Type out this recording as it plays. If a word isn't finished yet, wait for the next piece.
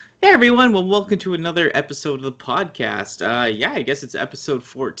Hey everyone, well welcome to another episode of the podcast. I guess it's episode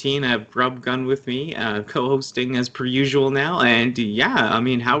 14. I have Grub Gun with me, co-hosting as per usual now. And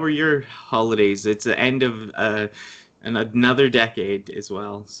how were your holidays? It's the end of another decade as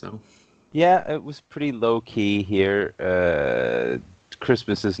well. So Yeah, it was pretty low key here.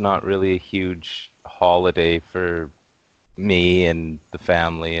 Christmas is not really a huge holiday for me and the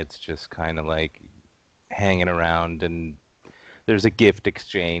family. It's just kind of like hanging around and there's a gift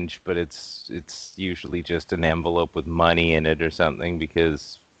exchange, but it's usually just an envelope with money in it or something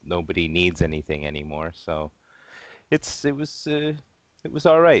because nobody needs anything anymore. So it was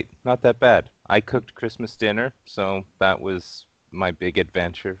all right, not that bad. I cooked Christmas dinner, so that was my big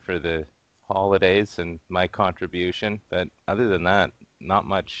adventure for the holidays and my contribution. But other than that, not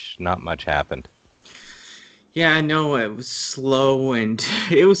much happened. yeah, I know it was slow and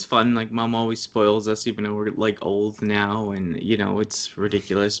it was fun. Like mom always spoils us, even though we're like old now, and it's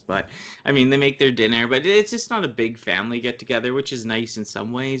ridiculous. But I mean, they make their dinner, but it's just not a big family get together, which is nice in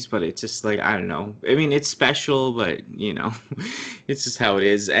some ways. But it's just like I don't know. I mean, it's special, but it's just how it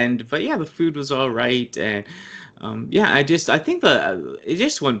is. And but yeah, the food was all right, and I think it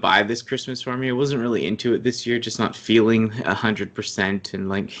just went by this Christmas for me. I wasn't really into it this year, just not feeling 100%, and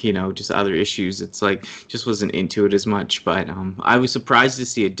like just other issues. It's like just wasn't into it as much. But I was surprised to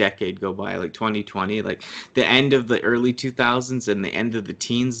see a decade go by, like 2020, like the end of the early 2000s and the end of the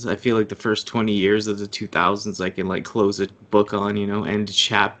teens. I feel like the first 20 years of the 2000s, I can like close a book on, end a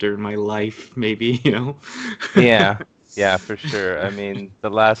chapter in my life, maybe. Yeah, yeah, for sure. I mean, the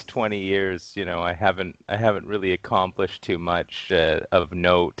last 20 years, I haven't really accomplished too much of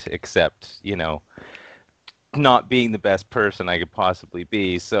note except, not being the best person I could possibly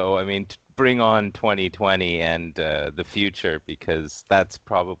be. So, I mean, bring on 2020 and the future because that's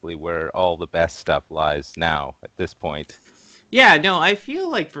probably where all the best stuff lies now at this point. Yeah, no, I feel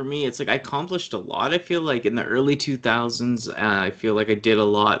like for me, it's like I accomplished a lot. I feel like in the early 2000s, I feel like I did a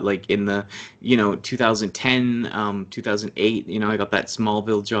lot. Like in the, 2010, 2008, I got that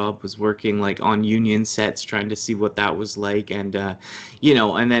Smallville job, was working like on union sets, trying to see what that was like. And then, I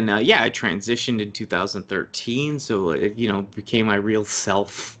transitioned in 2013. So, became my real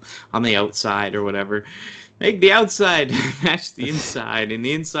self on the outside or whatever. Make the outside match the inside, and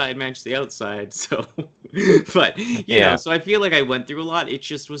the inside match the outside. So, but Yeah. so I feel like I went through a lot. It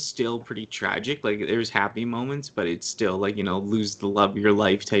just was still pretty tragic. Like there's happy moments, but it's still like lose the love of your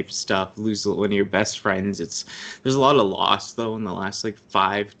life type stuff, lose one of your best friends. There's a lot of loss though in the last like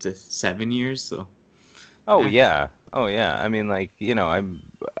 5 to 7 years. So, Oh eh. yeah. Oh yeah. I mean, like,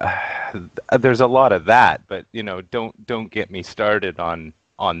 there's a lot of that, but don't get me started on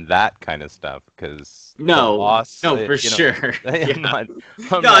that kind of stuff because the No, loss, no, for sure. I'm Yeah. not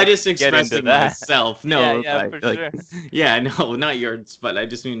I'm No, I not just get into expressing that. myself. Yeah, No, yeah, for like, sure. yeah, no, not yours, but I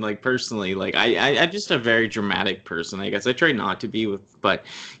just mean like personally. Like, I'm just a very dramatic person. I guess I try not to be with, but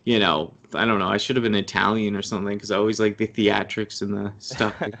I don't know. I should have been Italian or something because I always like the theatrics and the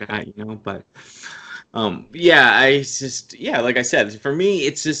stuff like that. But like I said, for me,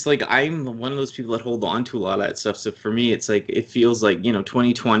 it's just like I'm one of those people that hold on to a lot of that stuff. So for me, it's like it feels like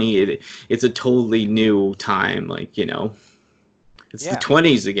 2020. It's a totally new time. Like it's the Yeah.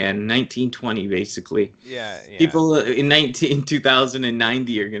 20s again, 1920 basically. Yeah, yeah. People in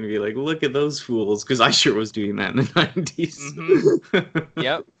 2090 are going to be like, look at those fools, because I sure was doing that in the 90s. Mhm.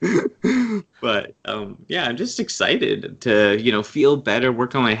 Yep. But yeah, I'm just excited to feel better,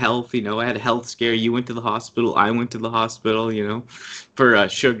 work on my health. I had a health scare. You went to the hospital. I went to the hospital. For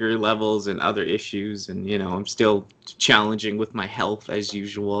sugar levels and other issues, and I'm still challenging with my health as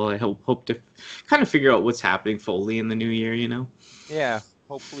usual. I hope to kind of figure out what's happening fully in the new year. Yeah.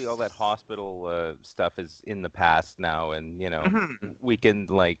 Hopefully all that hospital stuff is in the past now and, Mhm. we can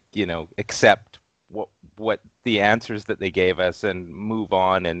like, accept what the answers that they gave us and move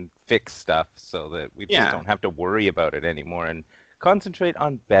on and fix stuff so that we just Yeah. don't have to worry about it anymore and concentrate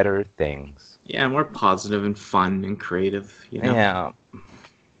on better things. Yeah, more positive and fun and creative. Yeah.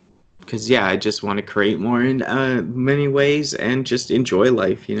 Because yeah, I just want to create more in many ways and just enjoy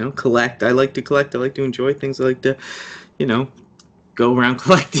life. Collect. I like to collect. I like to enjoy things. I like to, you know, go around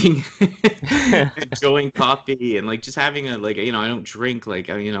collecting, enjoying coffee, and like just having a like I don't drink. Like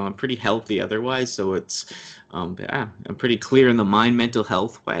I'm pretty healthy otherwise, so it's yeah, I'm pretty clear in the mind, mental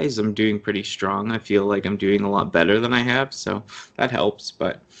health wise. I'm doing pretty strong. I feel like I'm doing a lot better than I have, so that helps.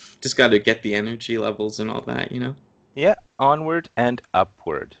 But just got to get the energy levels and all that. Yeah, onward and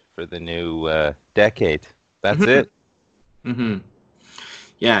upward for the new decade. That's Hmm. it. Hmm.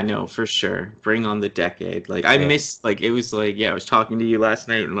 Yeah, no, for sure. Bring on the decade. Like I Yeah. miss like it was like yeah, I was talking to you last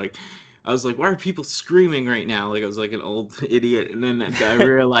night and like I was like, why are people screaming right now? Like I was like an old idiot, and then I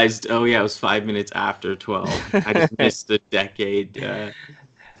realized, oh yeah, it was 5 minutes after 12. I just missed a decade.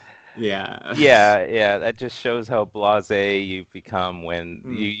 Yeah. Yeah, that just shows how blasé you've become when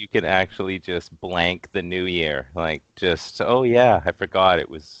Hmm. you can actually just blank the new year. Like, just, oh yeah, I forgot it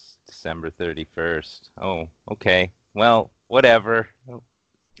was December 31st. Oh, okay. Well, whatever.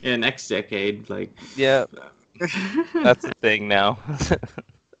 Yeah, next decade, like. Yeah, that's the thing now.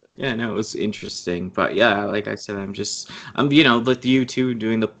 Yeah, no, it was interesting. But yeah, like I said, like you two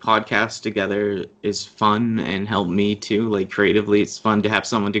doing the podcast together is fun and helped me too. Like creatively, it's fun to have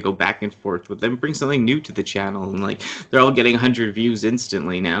someone to go back and forth with them, bring something new to the channel. And like they're all getting 100 views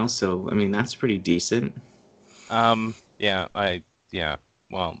instantly now. So, I mean, that's pretty decent. Yeah, yeah.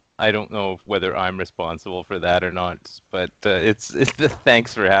 Well, I don't know whether I'm responsible for that or not, but it's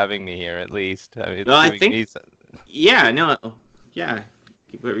thanks for having me here at least. I mean, No, it's I giving think, me yeah, no, yeah.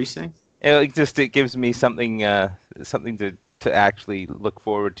 What were you saying? it gives me something to actually look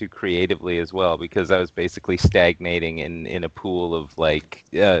forward to creatively as well, because I was basically stagnating in a pool of like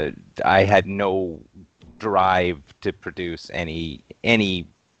I had no drive to produce any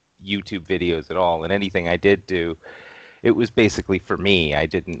YouTube videos at all, and anything I did do, it was basically for me. I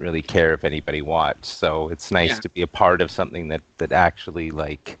didn't really care if anybody watched. So it's nice Yeah. to be a part of something that actually,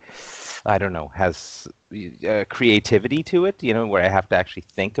 like, I don't know, has creativity to it, where I have to actually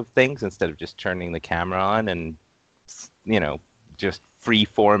think of things instead of just turning the camera on and, you know, just free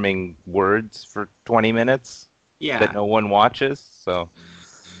forming words for 20 minutes that Yeah. no one watches. So,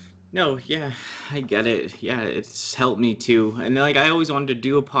 No, yeah, I get it. Yeah, it's helped me too. And like I always wanted to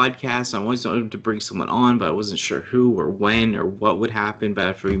do a podcast. I always wanted to bring someone on, but I wasn't sure who or when or what would happen. But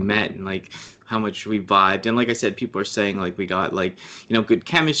after we met and like how much we vibed, and like I said, people are saying like we got like good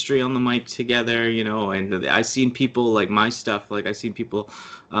chemistry on the mic together. And I seen people like my stuff. Like I seen people,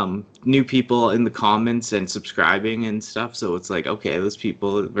 new people in the comments and subscribing and stuff. So it's like okay, those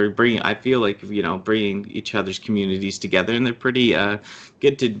people we're bringing. I feel like bringing each other's communities together, and they're pretty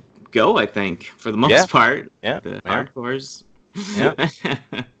good to go, I think, for the yeah, most part. yeah, The yeah, hardcores. yeah.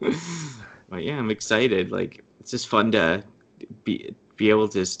 But yeah, I'm excited. Like it's just fun to be able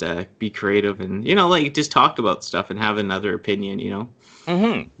to just be creative and like just talk about stuff and have another opinion.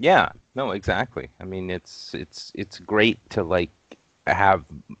 Yeah. No, exactly. I mean, it's great to like have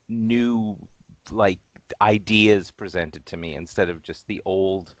new like ideas presented to me instead of just the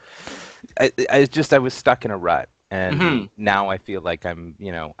old. I was stuck in a rut, and Hmm. now I feel like I'm,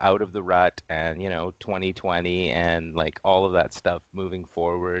 out of the rut, and 2020 and like all of that stuff moving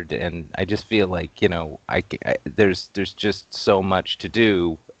forward, and I just feel like, there's just so much to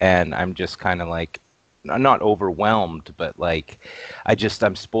do, and I'm just kind of like, I'm not overwhelmed, but like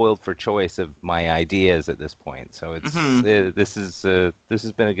I'm spoiled for choice of my ideas at this point. So Hmm. this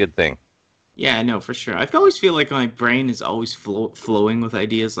has been a good thing. Yeah, no, for sure. I always feel like my brain is always flowing with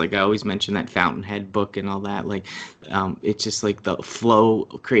ideas. Like I always mention that Fountainhead book and all that. Like, it's just like the flow,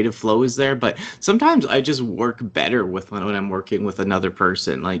 creative flow is there. But sometimes I just work better with when I'm working with another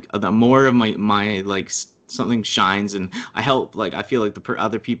person. Like the more of my like something shines, and I help. Like I feel like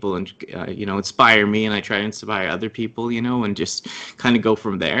other people and inspire me, and I try to inspire other people. And just kind of go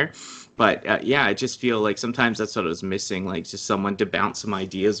from there. But yeah, I just feel like sometimes that's what I was missing, like just someone to bounce some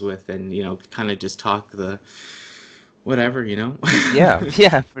ideas with, and kind of just talk the whatever. Yeah,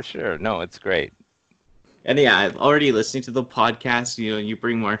 yeah, for sure. No, it's great. And yeah, I've already listening to the podcast. You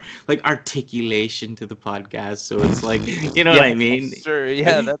bring more like articulation to the podcast, so it's like, you know what I Yeah, mean? sure.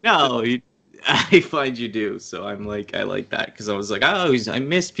 Yeah, that's No, I find you do. So I'm like, I like that because I was like, I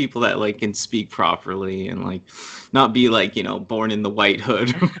miss people that like can speak properly and like not be like born in the white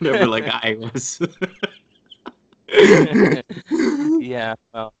hood or whatever like I was. yeah.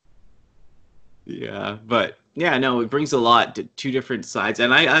 Well, Yeah, but yeah, no, it brings a lot to two different sides,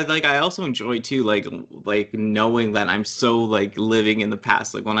 and I also enjoy too, like knowing that I'm so like living in the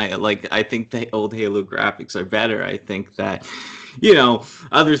past. Like when I think the old Halo graphics are better. I think that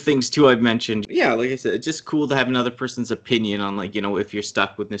other things too I've mentioned. Yeah, like I said, it's just cool to have another person's opinion on like if you're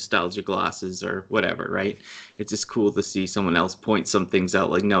stuck with nostalgia glasses or whatever, right? It's just cool to see someone else point some things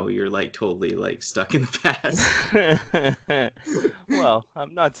out. Like, no, you're like totally like stuck in the past. well,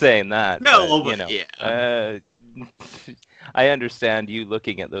 I'm not saying that, but No, but yeah. I understand you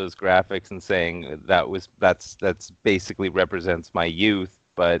looking at those graphics and saying that's basically represents my youth,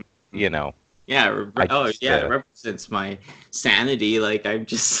 but Yeah, I oh just yeah, it represents my sanity. Like I'm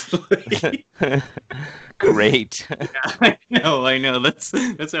just like, great. yeah, I know.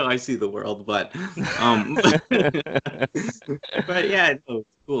 That's how I see the world. But, um, but yeah, no, it's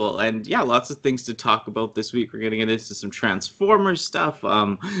Cool. And yeah, lots of things to talk about this week. We're going to get into some Transformers stuff,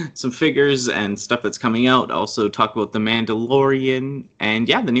 some figures and stuff that's coming out. Also talk about the Mandalorian and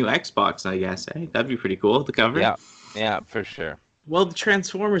yeah, the new Xbox, I guess. Hey, that'd be pretty cool to cover. Yeah, yeah, for sure. Well, the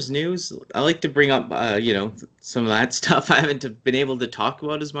Transformers news, I like to bring up, some of that stuff I haven't been able to talk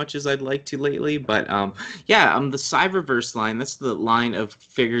about as much as I'd like to lately. But the Cyberverse line, that's the line of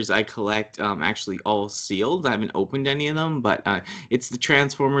figures I collect, actually all sealed. I haven't opened any of them, but it's the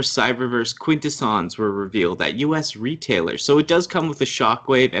Transformers Cyberverse Quintessons were revealed at US retailers. So it does come with a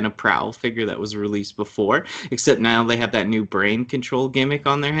Shockwave and a Prowl figure that was released before, except now they have that new brain control gimmick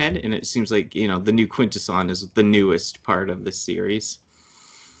on their head, and it seems like, the new Quintesson is the newest part of the series.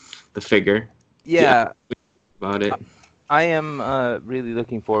 The figure. Yeah, About it. I am really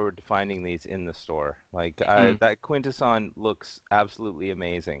looking forward to finding these in the store. Like Mhm. that Quintesson looks absolutely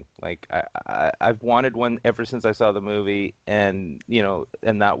amazing. Like I've wanted one ever since I saw the movie, and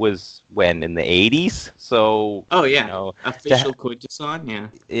and that was when in the '80s. So Oh yeah, to official Quintesson. Yeah.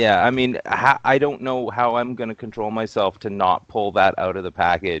 yeah, I mean, I don't know how I'm going to control myself to not pull that out of the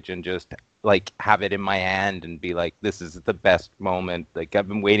package and just like have it in my hand and be like, this is the best moment. Like I've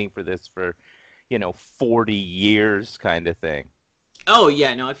been waiting for this for 40 years kind of thing. Oh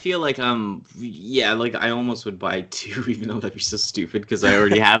yeah, no, I feel like yeah, like I almost would buy two, even though that'd be so stupid because I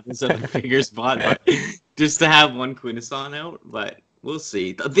already have this other figures bought, but just to have one Quintesson out. But we'll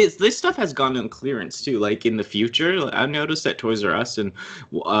see. This stuff has gone on clearance too. Like in the future, like, I've noticed at Toys R Us and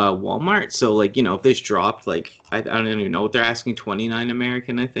Walmart. So like if this dropped, like I don't even know what they're asking, 29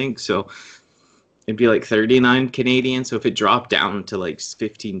 American, I think. So it'd be like 39 Canadian. So if it dropped down to like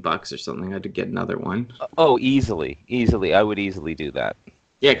 $15 or something, I'd get another one. Oh, easily. I would easily do that.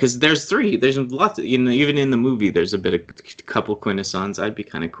 Yeah, because there's three. There's lots of, even in the movie, there's a couple Quintessons. I'd be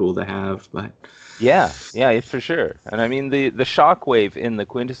kind of cool to have, but Yeah, for sure. And I mean, the Shockwave in the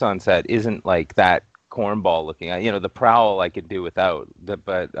Quintesson set isn't like that cornball looking. The Prowl I could do without, but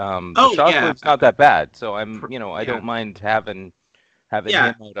the oh yeah, Shockwave's not that bad. So I yeah, don't mind having yeah.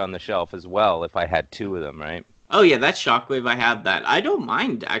 him out on the shelf as well if I had two of them, right? Oh yeah, that Shockwave, I have that. I don't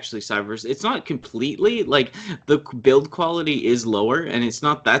mind actually Cyberverse. It's not completely like the build quality is lower, and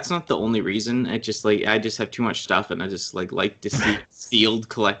that's not the only reason. I just have too much stuff, and I just like to see it sealed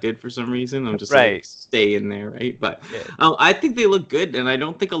collected for some reason. I'm just like Right. stay in there, right? But Yeah. I think they look good, and I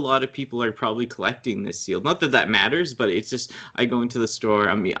don't think a lot of people are probably collecting this sealed. Not that that matters, but it's just I go into the store.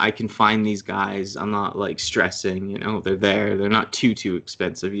 I mean, I can find these guys. I'm not like stressing. They're there. They're not too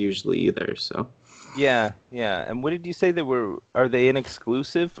expensive usually either. So. Yeah. And what did you say they were? Are they an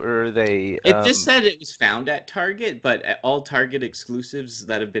exclusive or are they? It just said it was found at Target, but all Target exclusives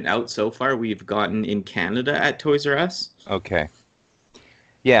that have been out so far, we've gotten in Canada at Toys R Us. Okay.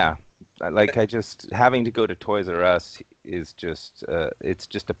 Yeah. Like I just having to go to Toys R Us is just it's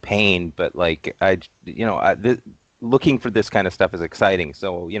just a pain. But like looking for this kind of stuff is exciting.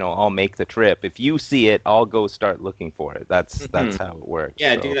 So I'll make the trip. If you see it, I'll go start looking for it. That's how it works.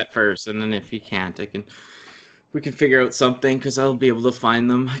 Yeah, so. do that first, and then if you can't, we can figure out something because I'll be able to find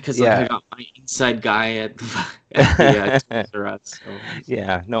them because I Yeah. got my inside guy at the Toys R Us. So.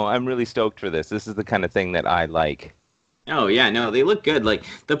 Yeah. No, I'm really stoked for this. This is the kind of thing that I like. Oh yeah, no, they look good. Like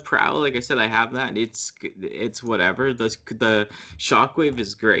the Prowl, like I said, I have that. It's whatever. The Shockwave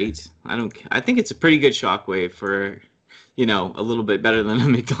is great. I think it's a pretty good Shockwave for, a little bit better than a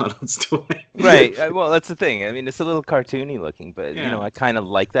McDonald's toy. Right. Well, that's the thing. I mean, it's a little cartoony looking, but Yeah. I kind of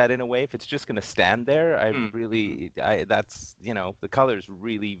like that in a way. If it's just going to stand there, that's the color's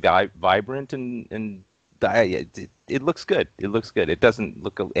really vibrant it looks good. It looks good. It doesn't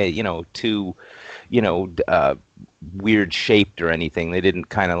look too weird shaped or anything. They didn't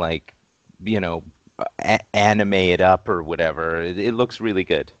kind of like animate it up or whatever. It looks really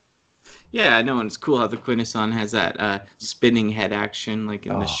good. Yeah, I know, and it's cool how the Quintesson has that spinning head action, like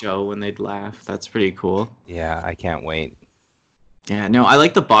in the Oh. show when they'd laugh. That's pretty cool. Yeah, I can't wait. Yeah, no, I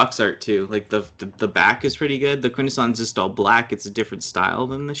like the box art too. Like the back is pretty good. The Quintesson's just all black. It's a different style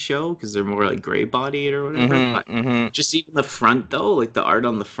than the show because they're more like gray bodied or whatever. But just even the front though, like the art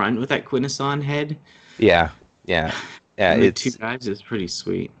on the front with that Quintesson head. Yeah. And the It's two guys is pretty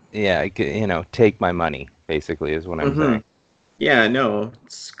sweet. yeah. Take my money. Basically, is what I'm saying. Yeah, no,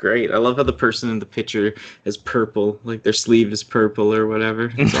 it's great. I love how the person in the picture is purple, like their sleeve is purple or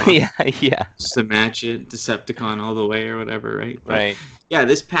whatever. It's awesome. Yeah. Just to match it, Decepticon all the way or whatever, right? But, Right. yeah,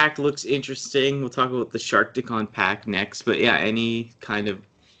 this pack looks interesting. We'll talk about the Sharkticon pack next. But yeah, any kind of,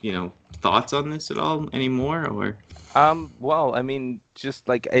 thoughts on this at all anymore? Or Well, I mean, just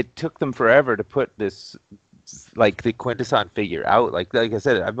like it took them forever to put this like the Quintesson figure out. Like I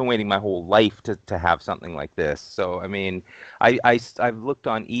said, I've been waiting my whole life to have something like this. So I mean, I've looked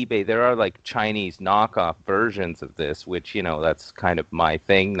on eBay. There are like Chinese knockoff versions of this, which that's kind of my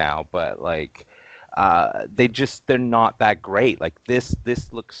thing now. But like, they're not that great. Like this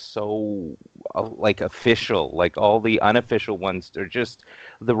looks so like official. Like all the unofficial ones are just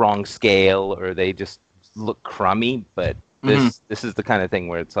the wrong scale, or they just look crummy. But Hmm. this is the kind of thing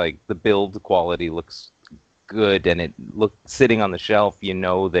where it's like the build quality looks good, and it look sitting on the shelf,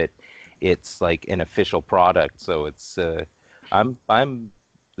 that it's like an official product. So it's I'm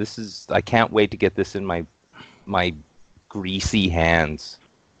this is I can't wait to get this in my greasy hands.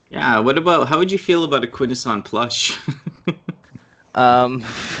 Yeah. What about how would you feel about a Quintesson plush? Um,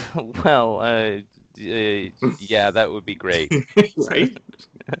 well, yeah, that would be great. Right?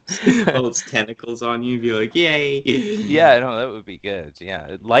 All its tentacles on you, be like, yay. Yeah, no, that would be good.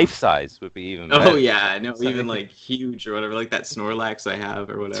 Yeah, life size would be even Oh better. yeah, no, So- even like huge or whatever, like that Snorlax I have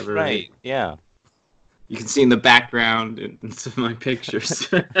or whatever, right? Right. Yeah. You can see in the background in some of my pictures.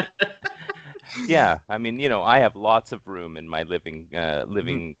 Yeah, I mean, I have lots of room in my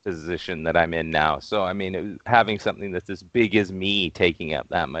living position that I'm in now. So, I mean, having something that's as big as me taking up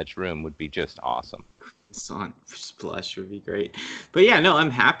that much room would be just awesome. Son Splash would be great. But yeah, no, I'm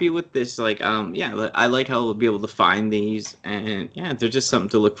happy with this. Like, yeah, I like how we'll be able to find these, and yeah, they're just something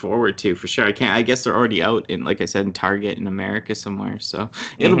to look forward to for sure. I guess they're already out in, like I said, in Target in America somewhere, so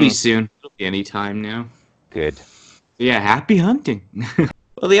it'll be Hmm. soon. It'll be any time now. Good. Yeah, happy hunting.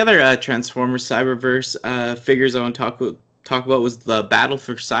 Well, the other Transformers Cyberverse figures I want to talk about was the Battle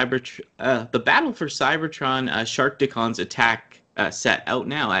for Cybertron Sharkticons Attack set out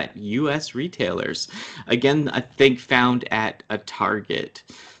now at U.S. retailers. Again, I think found at a Target.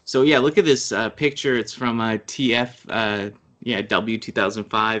 So yeah, look at this picture. It's from TF. Yeah, W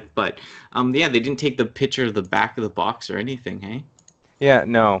 2005, but yeah, they didn't take the picture of the back of the box or anything, hey? Yeah,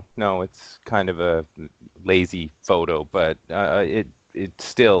 no, it's kind of a lazy photo, but it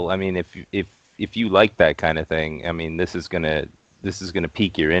still, I mean, if you like that kind of thing, I mean, this is gonna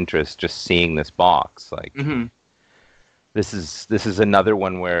pique your interest just seeing this box. Like Mm-hmm. this is another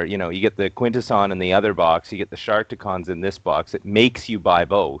one where, you get the Quintesson in the other box, you get the Sharkticons in this box. It makes you buy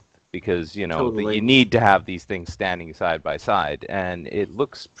both because, you Totally. need to have these things standing side by side, and it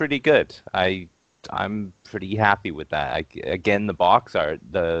looks pretty good. I'm pretty happy with that. Again, the box art,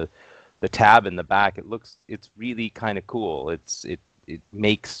 the tab in the back, it's really kind of cool. It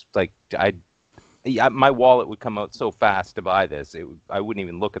makes like yeah, my wallet would come out so fast to buy this. I wouldn't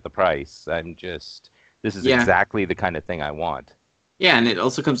even look at the price. This is Yeah. exactly the kind of thing I want. Yeah, and it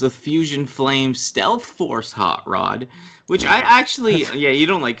also comes with Fusion Flame Stealth Force Hot Rod, which I actually, yeah, you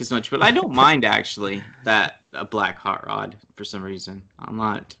don't like as much, but I don't mind actually that a black hot rod for some reason. I'm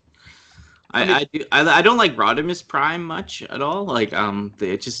not. I mean, I don't like Rodimus Prime much at all. Like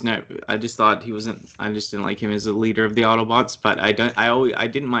it just never, I just thought he wasn't. I just didn't like him as a leader of the Autobots. But I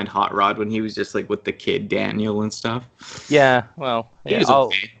didn't mind Hot Rod when he was just like with the kid Daniel and stuff. yeah, well, He yeah, was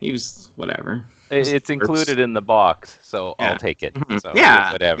okay. He was whatever. it's Works. included in the box, so I'll Yeah. take it. Mhm. So Yeah.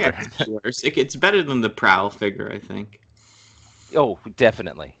 Yeah. whatever. It's worse. It's better than the Prowl figure, I think. Oh,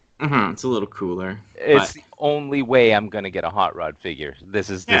 definitely. It's a little cooler, It's but the only way I'm gonna get a hot rod figure. This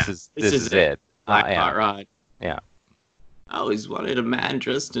is this yeah, is this this is is it. it. Black Yeah, Hot Rod. yeah. I always wanted a man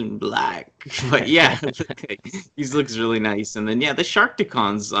dressed in black. But yeah, he looks really nice. And then yeah, the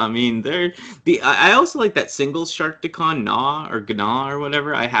Sharkticons. I mean, they're the. I also like that single Sharkticon Gnaw or Gnaw or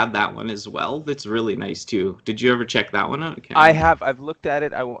whatever. I have that one as well. That's really nice too. Did you ever check that one out? I can't I remember. have. I've looked at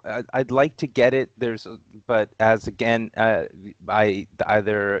it. I'd like to get it. But as again, I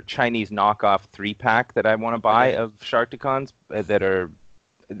either Chinese knockoff 3-pack that I want to buy Okay. of Sharkticons that are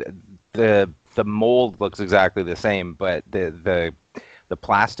the mold looks exactly the same, but the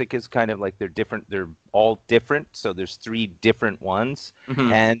plastic is kind of like they're different. They're all different. So there's 3 different ones,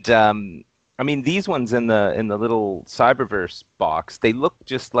 Hmm. and I mean these ones in the little Cyberverse box, they look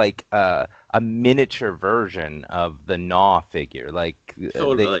just like a miniature version of the Gnaw figure.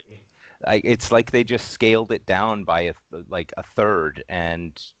 Totally. It's like they just scaled it down by like a third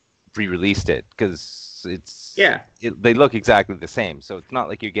and re-released it because Yeah. they look exactly the same. So it's not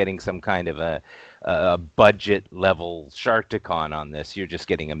like you're getting some kind of a budget level Sharkticon on this. You're just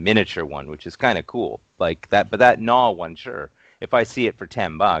getting a miniature one, which is kind of cool. Like that, but that Gnaw one, sure. If I see it for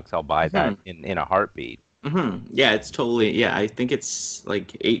 $10, I'll buy that in a heartbeat. Yeah, it's totally. Yeah, I think it's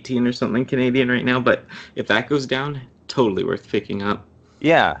like 18 or something Canadian right now. But if that goes down, totally worth picking up.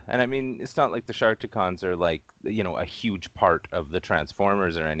 Yeah, and I mean, it's not like the Sharkticons are like, a huge part of the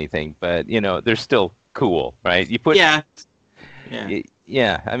Transformers or anything, but they're still cool, right? Yeah. Yeah.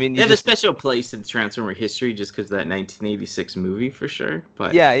 Yeah, I mean, They you had a just special place in Transformer history just because of that 1986 movie for sure.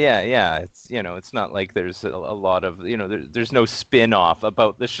 But yeah. It's it's not like there's a lot of there's no spin-off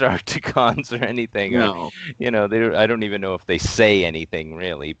about the Sharkticons or anything, or no, I don't even know if they say anything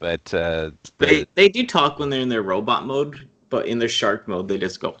really, but they do talk when they're in their robot mode, but in their shark mode they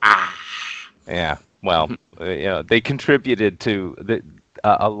just go ah. yeah, well, they contributed to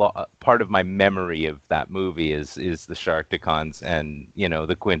a lot. Part of my memory of that movie is the Sharkticons and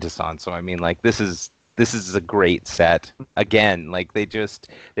the Quintesson. So I mean, like this is a great set. Again, like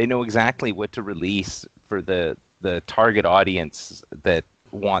they know exactly what to release for the target audience that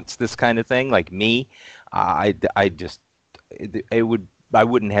wants this kind of thing. Like me, I just it would I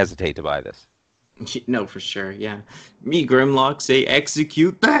wouldn't hesitate to buy this. No, for sure. Yeah, me Grimlock say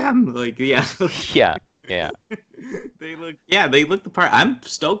execute them. Like yeah, Yeah, yeah. they look the part. I'm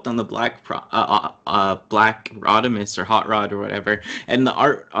stoked on the black Rodimus or Hot Rod or whatever, and the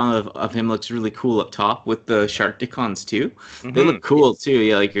art of him looks really cool up top with the Sharkticons too. They Hmm. look cool too,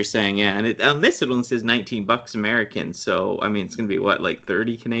 yeah, like you're saying, yeah. And on this it only says $19 American, so I mean it's gonna be what, like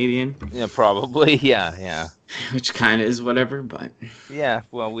 30 Canadian, Yeah, probably. Yeah, yeah. which kind of is whatever, but Yeah,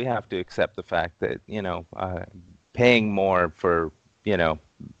 well, we have to accept the fact that, paying more for,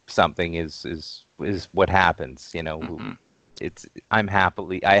 something is what happens, mhm.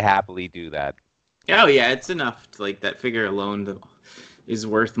 I happily do that. Oh yeah, it's enough. Like that figure alone is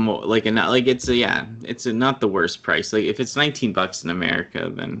worth more. Like and not like it's a yeah, it's not the worst price. Like if it's $19 in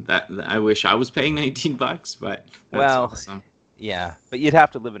America, then that I wish I was paying $19, but that's Well, awesome. yeah, but you'd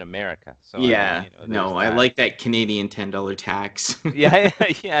have to live in America. So I mean, Yeah, there's no, I that. like that Canadian $10 tax. Yeah,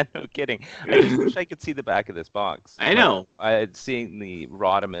 yeah, no kidding. I just wish I could see the back of this box. I Like know. I had seen the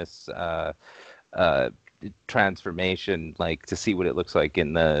Rodimus uh transformation, like to see what it looks like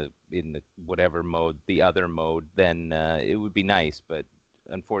in the whatever mode, the other mode, then it would be nice, but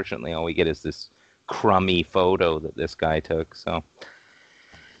unfortunately all we get is this crummy photo that this guy took, so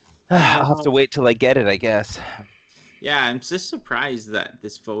Yeah, I'll have to no. wait till I get it, I guess. Yeah, I'm just surprised that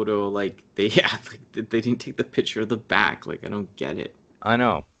this photo, like they yeah, like they didn't take the picture of the back. Like I don't get it. I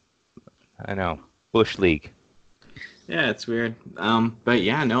know, I know. Bush League. Yeah, it's weird. But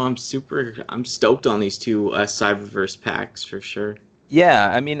yeah, no, I'm stoked on these two Cyberverse packs for sure. Yeah,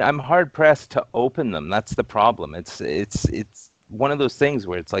 I mean, I'm hard pressed to open them. That's the problem. It's one of those things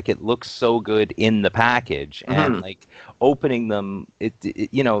where it's like it looks so good in the package, and Hmm. like opening them,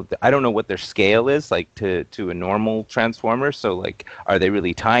 I don't know what their scale is like to a normal transformer. So like, are they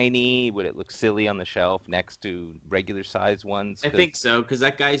really tiny? Would it look silly on the shelf next to regular size ones? I Because think so, because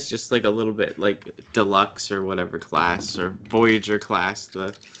that guy's just like a little bit like deluxe or whatever class or Voyager class,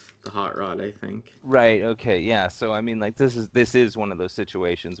 the hot rod, I think. right, okay, yeah. So I mean, like this is one of those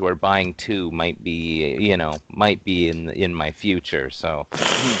situations where buying two might be in my future. So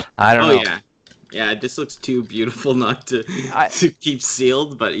Mhm. I don't Oh know. yeah, yeah. This looks too beautiful not to I to keep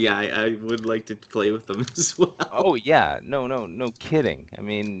sealed, but yeah, I would like to play with them as well. Oh yeah, no kidding. I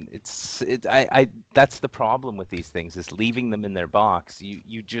mean, that's the problem with these things is leaving them in their box.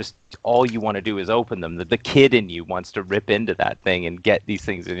 You just all you want to do is open them. The kid in you wants to rip into that thing and get these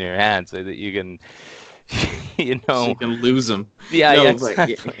things in your hand so that you can, you So know. you can lose them. Yeah, yeah, No, but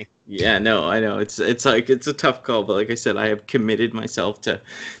yeah, exactly. yeah, no, I know it's like it's a tough call, but like I said, I have committed myself to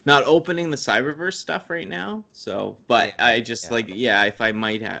not opening the Cyberverse stuff right now. So, but Yeah, I just yeah. like yeah, if I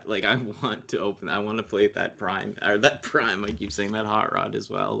might have like I want to open, I want to play that Prime or that Prime. I keep saying that Hot Rod as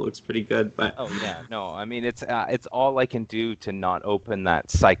well. Looks pretty good, but Oh yeah, no. I mean, it's all I can do to not open that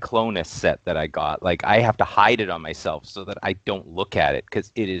Cyclonus set that I got. Like I have to hide it on myself so that I don't look at it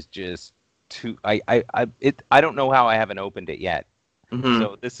because it is just too. I don't know how I haven't opened it yet. mhm.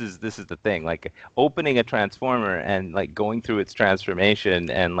 So this is the thing. Like opening a transformer and like going through its transformation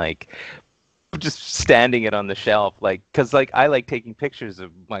and like just standing it on the shelf, like because like I like taking pictures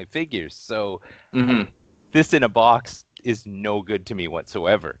of my figures. So Mhm. this in a box is no good to me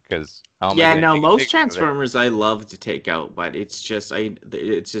whatsoever because how am I Yeah, going to no, take a most picture of it? Transformers I love to take out, but it's just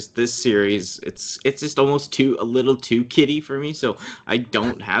this series, it's just almost too a little too kiddie for me, so I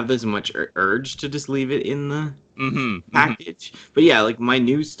don't have as much urge to just leave it in the Mm-hmm. Mm-hmm. package. But yeah, like my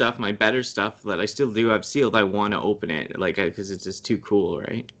new stuff, my better stuff that I still do have sealed, I want to open it, like because it's just too cool,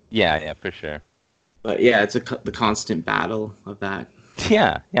 right? Yeah, yeah, for sure. But yeah, it's the constant battle of that.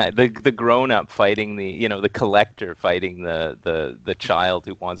 Yeah, yeah. The grown up fighting the collector fighting the child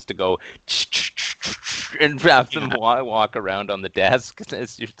who wants to go and have them Yeah. walk around on the desk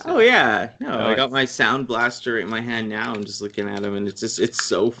as you're. Oh yeah, no, No, I got my it's sound blaster in my hand now. I'm just looking at them, and it's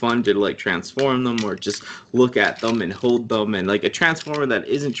so fun to like transform them or just look at them and hold them, and like a transformer that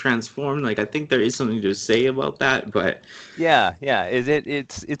isn't transformed. Like I think there is something to say about that, but yeah, yeah.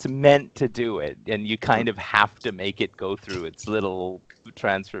 It's meant to do it, and you kind of have to make it go through its little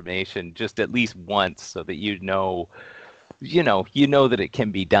transformation just at least once, so that you know that it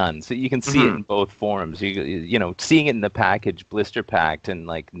can be done. So you can see it mhm, in both forms. Seeing it in the package, blister packed, and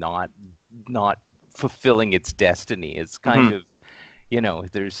like not fulfilling its destiny. It's kind mhm. of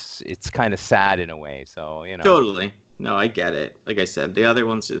it's kind of sad in a way. So Totally. No, I get it. Like I said, the other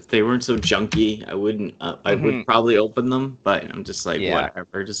ones, if they weren't so junky, I wouldn't. I would hmm probably open them, but I'm just like, yeah,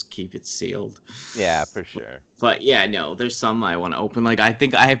 whatever. Just keep it sealed. yeah, for sure. But yeah, no, there's some I want to open. Like I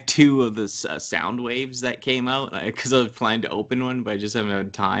think I have two of the sound waves that came out because I was planning to open one, but I just haven't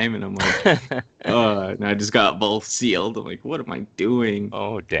had time, and I'm like, and I just got both sealed. I'm like, what am I doing?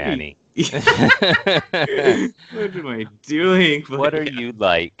 Oh, What are you- Danny. what am I doing? What But are yeah, you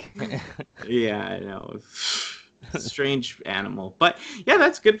like? yeah, I know. Strange animal, but yeah,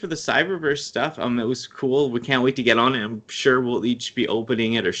 that's good for the Cyberverse stuff. It was cool. We can't wait to get on it. I'm sure we'll each be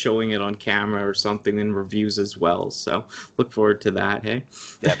opening it or showing it on camera or something in reviews as well. So look forward to that. Hey.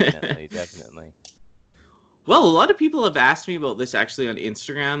 Definitely, definitely. Well, a lot of people have asked me about this actually on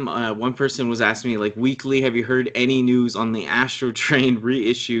Instagram. One person was asking me like weekly, have you heard any news on the Astrotrain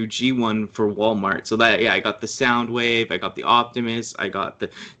reissue G1 for Walmart? So that yeah, I got the Soundwave, I got the Optimus, I got the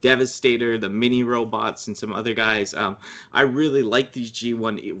Devastator, the mini robots, and some other guys. I really like these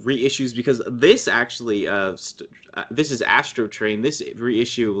G1 reissues because this actually, this is Astrotrain. This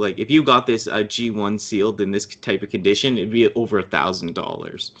reissue, like if you got this G1 sealed in this type of condition, it'd be over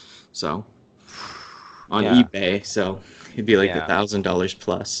 $1,000. So on Yeah, eBay, so it'd be like a yeah. $1,000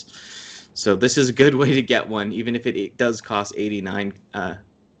 plus. So this is a good way to get one, even if it does cost 89.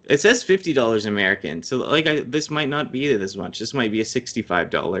 It says $50 American, so like this might not be this much. This might be a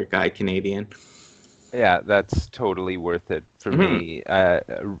 $65 guy Canadian. Yeah, that's totally worth it for Hmm. me.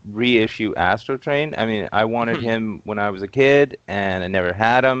 Reissue Astrotrain. I mean, I wanted Hmm. him when I was a kid, and I never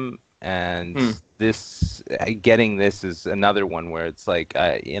had him. And Hmm. getting this is another one where it's like,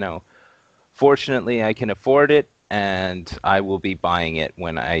 fortunately, I can afford it, and I will be buying it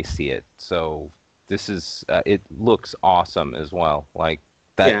when I see it. So it looks awesome as well. Like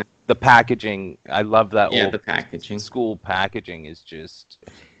that, Yeah, the packaging. I love that yeah, old the packaging. school packaging is just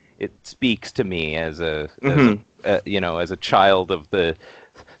it speaks to me Hmm. as a child of the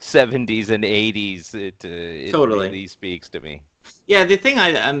 70s and 80s. It Totally. really speaks to me. Yeah, the thing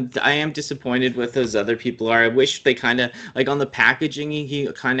I am disappointed with as other people are. I wish they kind of like on the packaging. He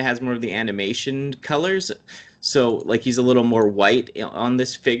kind of has more of the animation colors, so like he's a little more white on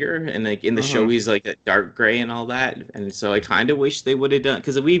this figure, and like in the show Hmm he's like a dark gray and all that. And so I kind of wish they would have done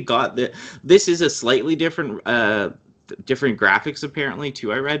because we've got the this is a slightly different graphics apparently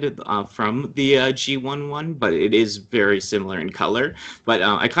too. I read from the G11, but it is very similar in color. But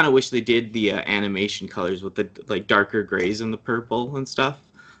I kind of wish they did the animation colors with the like darker grays and the purple and stuff.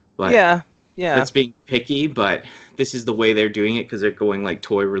 But Yeah, yeah, that's being picky. But this is the way they're doing it because they're going like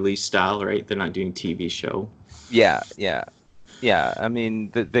toy release style, right? They're not doing TV show. yeah, yeah, yeah. I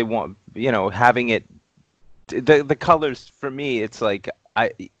mean, they want having it. The colors for me, it's like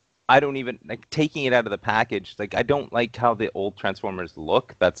I don't even like taking it out of the package. Like I don't like how the old Transformers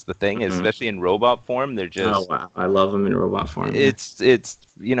look. That's the thing, Hmm. especially in robot form. They're Oh just wow, I love them in robot form. Yeah. it's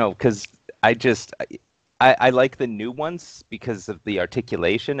because I just I like the new ones because of the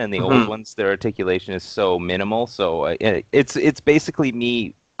articulation, and the old Hmm. ones their articulation is so minimal. So it's basically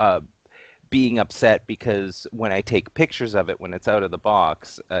me being upset because when I take pictures of it when it's out of the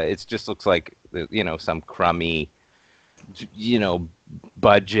box, it just looks like some crummy you know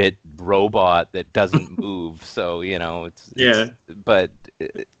budget robot that doesn't move. So it's Yeah. but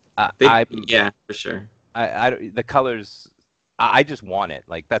I'm Yeah, for sure. the colors. I just want it.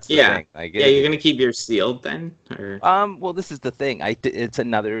 Like that's the Yeah. thing. Like Yeah, you're gonna keep yours sealed then, or well, this is the thing. It's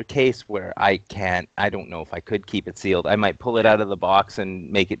another case where I don't know if I could keep it sealed. I might pull it yeah. out of the box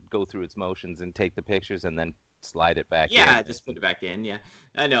and make it go through its motions and take the pictures and then slide it back Yeah, in. just put it back in. Yeah,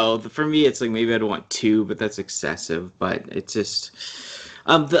 I know. For me, it's like maybe I'd want two, but that's excessive. But it's just,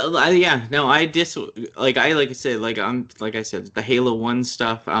 yeah, no, like I said, like I said, the Halo One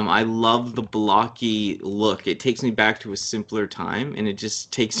stuff. I love the blocky look. It takes me back to a simpler time, and it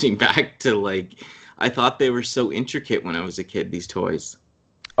just takes me back to like, I thought they were so intricate when I was a kid. These toys.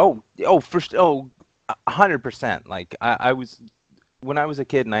 First, 100%. Like I was when I was a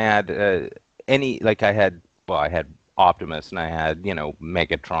kid and I had I had Optimus, and I had,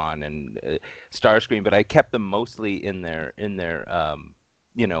 Megatron and Starscream, but I kept them mostly in their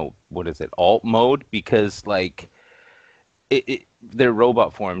what is it, alt mode, because like their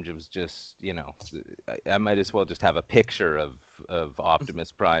robot form was just, I might as well just have a picture of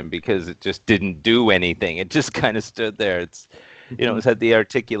Optimus Prime, because it just didn't do anything. It just kind of stood there. It's had the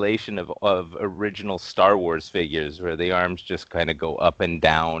articulation of original Star Wars figures, where the arms just kind of go up and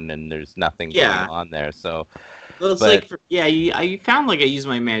down and there's nothing going Yeah. on there. So, Well, it's but like, I found like I used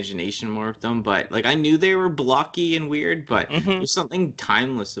my imagination more with them, but like I knew they were blocky and weird, but mhm, there's something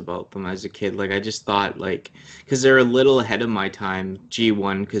timeless about them as a kid. Like I just thought, like, because they're a little ahead of my time,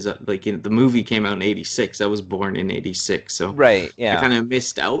 G1, because like the movie came out in '86. I was born in '86, so right, I yeah, kind of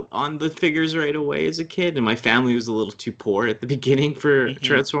missed out on the figures right away as a kid, and my family was a little too poor at the beginning for hmm,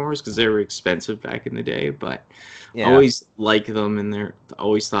 Transformers because they were expensive back in the day, but. yeah. Always like them, and they're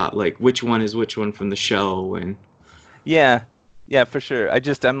always thought like which one is which one from the show, and Yeah, yeah, for sure.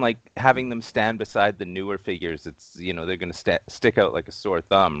 I'm like having them stand beside the newer figures. It's, they're gonna stick out like a sore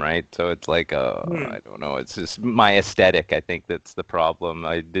thumb, right? So it's like, I don't know. It's just my aesthetic. I think that's the problem.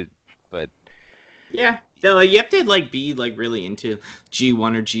 But yeah, so you have to like be like really into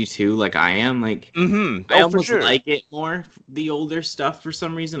G1 or G2 like I am. Like I oh, for almost sure. like it more the older stuff for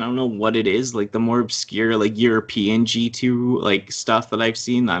some reason. I don't know what it is. Like the more obscure like European G2 like stuff that I've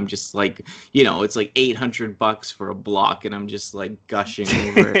seen, I'm just like, it's like $800 for a block and I'm just like gushing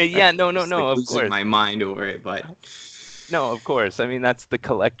over it. Yeah, no, I'm no, just like no, of losing course. my mind over it, but No, of course. I mean, that's the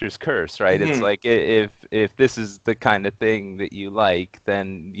collector's curse, right? It's Mhm. like, if this is the kind of thing that you like,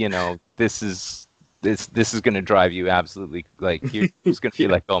 then, this is going to drive you absolutely, like, you're just going to be Yeah.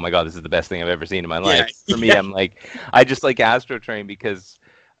 like, oh my God, this is the best thing I've ever seen in my Yeah. life. For me, I'm like, I just like Astrotrain because,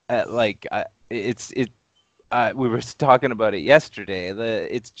 like, we were talking about it yesterday.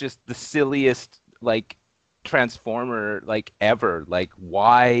 It's just the silliest, like, transformer like ever. Like,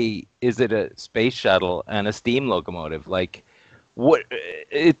 why is it a space shuttle and a steam locomotive? Like, what?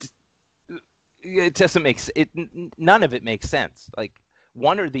 It doesn't make none of it makes sense. Like,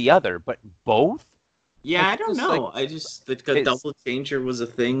 one or the other, but both. Yeah, Like, I it's don't just like, know. I just the it's double changer was a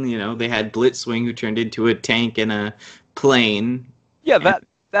thing. They had Blitzwing who turned into a tank and a plane. yeah, And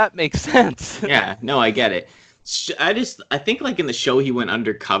that makes sense. yeah, no, I get it. I think like in the show he went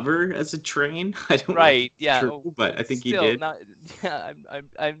undercover as a train. I don't know if Right, it's yeah. true, Oh, but I but think he still did. not. Yeah,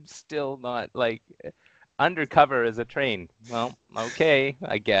 I'm still not like undercover as a train. Well, okay,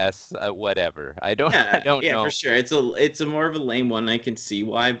 I guess. Whatever. I Yeah, don't yeah, for know. sure. It's a more of a lame one. I can see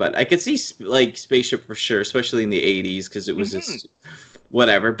why, but I could see like Spaceship for sure, especially in the '80s because it was Hmm. just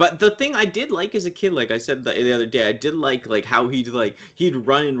whatever. But the thing I did like as a kid, like I said the other day, I did like how he'd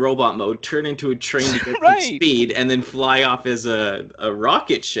run in robot mode, turn into a train to get some Right, speed, and then fly off as a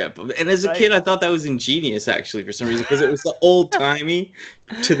rocket ship. And as a right. kid, I thought that was ingenious actually for some reason because it was the old timey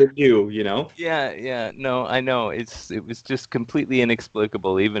to the new. Yeah, yeah. No, I know. It was just completely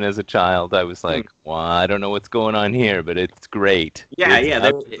inexplicable. Even as a child, I was Hmm. like, "Well, I don't know what's going on here, but it's great. Yeah, It's yeah,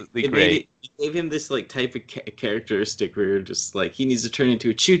 absolutely it made great." it gave him this like type of characteristic where you're just like he needs to turn into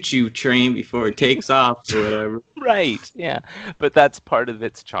a choo-choo train before it takes off or whatever. Right. Yeah. But that's part of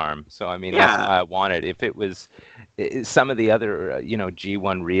its charm. So I mean, that's Yeah. why I wanted. If it was some of the other,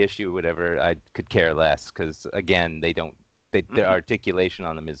 G1 reissue, whatever, I could care less, because again, they don't. Their Hmm. articulation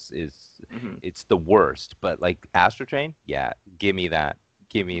on them is Hmm. it's the worst. But like Astrotrain, yeah, give me that.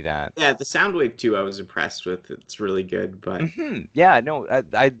 Give me that. Yeah, the Soundwave too, I was impressed with. It's really good, but Yeah, no,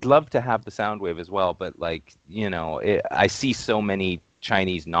 I'd love to have the Soundwave as well, but like, I see so many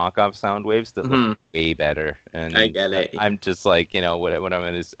Chinese knockoff Soundwaves that look mhm, way better, I and get it. I'm just like, what I'm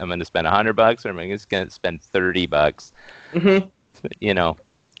gonna spend $100, or am I gonna spend $30? Hmm. You know,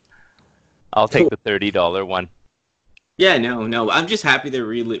 I'll take Cool. the $30 one. Yeah, no, no. I'm just happy they're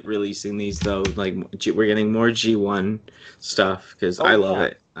releasing these though. Like we're getting more G1 stuff because I Oh love yeah.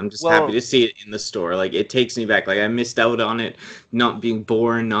 it. I'm just happy Well, to see it in the store. Like it takes me back. Like I missed out on it, not being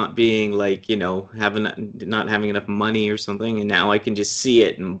born, not being like having not having enough money or something, and now I can just see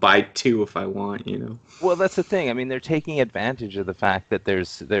it and buy two if I want. Well, that's the thing. I mean, they're taking advantage of the fact that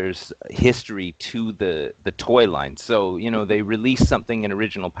there's history to the toy line. So, they release something in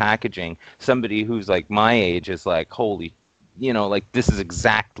original packaging. Somebody who's like my age is like, holy, like, this is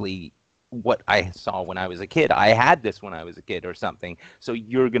exactly what I saw when I was a kid. I had this when I was a kid or something. So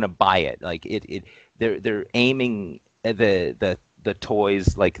you're gonna buy it. Like they're aiming the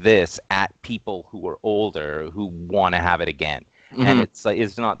toys like this at people who are older who want to have it again. and Hmm. it's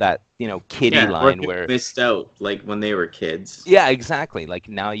not that kiddie Yeah, or line people where missed out like when they were kids. yeah, exactly. Like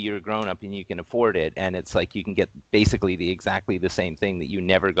now you're grown up and you can afford it, and it's like you can get basically exactly the same thing that you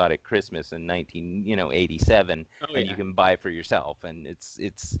never got at Christmas in 1987, Oh and you yeah. can buy for yourself. And it's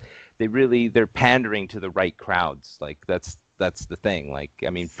they're pandering to the right crowds. Like that's the thing. Like I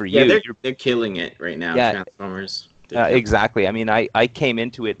mean, for Yeah, you, you're they're killing it right now, yeah, Transformers. They're killing. exactly. I mean, I came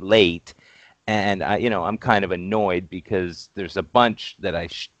into it late, and I'm kind of annoyed because there's a bunch that I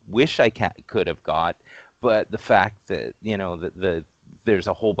wish could have got, but the fact that there's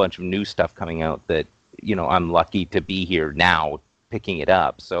a whole bunch of new stuff coming out that I'm lucky to be here now picking it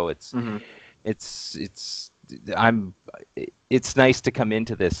up. So Hmm. it's I'm it's nice to come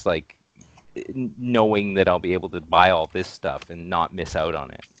into this like knowing that I'll be able to buy all this stuff and not miss out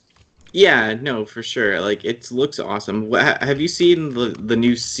on it. Yeah, no, for sure. Like it looks awesome. Have you seen the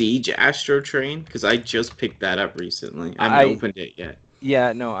new Siege Astro Train? Because I just picked that up recently. I haven't I opened it yet.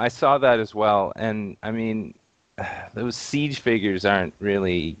 Yeah, no, I saw that as well, and I mean, those siege figures aren't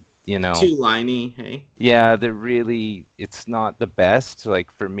really, Too liney, hey? yeah, they're really, it's not the best.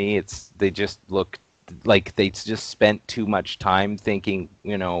 Like for me, they just look like they just spent too much time thinking,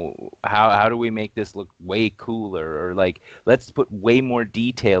 how do we make this look way cooler, or like let's put way more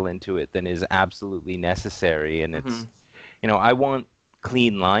detail into it than is absolutely necessary. And Hmm. I want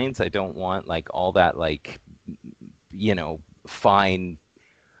clean lines. I don't want like all that like, fine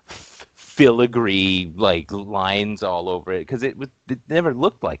filigree like lines all over it because it never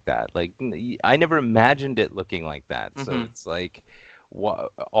looked like that. Like I never imagined it looking like that. So Hmm. it's like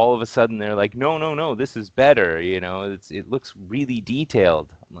all of a sudden they're like, no, no, no, this is better. It looks really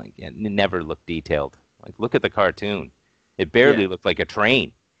detailed. I'm like, yeah, it never looked detailed. Like look at the cartoon. It Yeah, barely looked like a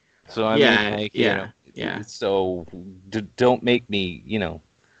train. So I mean, yeah, like yeah, yeah. so don't make me,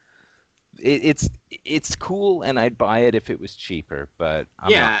 it's cool, and I'd buy it if it was cheaper, but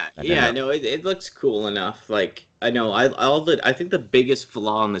I'm not Yeah, gonna yeah, know. no, it looks cool enough. Like I know, I think the biggest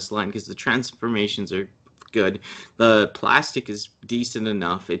flaw in this line because the transformations are good, the plastic is decent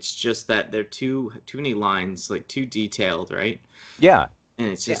enough. It's just that they're too many lines, like too detailed, right? Yeah, And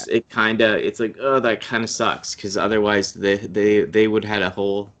it's yeah, just it's like oh that kind of sucks because otherwise they would had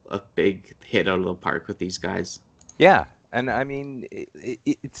a big hit out of the park with these guys. yeah. And I mean,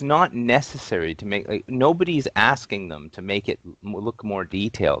 it's not necessary to make like nobody's asking them to make it look more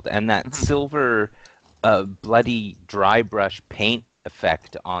detailed. And that Mhm, silver, bloody dry brush paint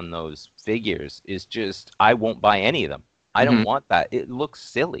effect on those figures is just I won't buy any of them. I don't mhm. want that. It looks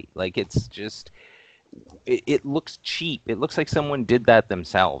silly. Like it's just it looks cheap. It looks like someone did that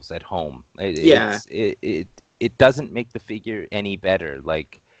themselves at home. Yeah, It doesn't make the figure any better.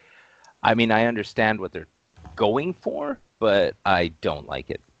 Like, I mean, I understand what they're going for, but I don't like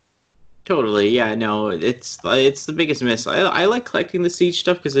it. totally. Yeah, no, it's the biggest miss. I like collecting the siege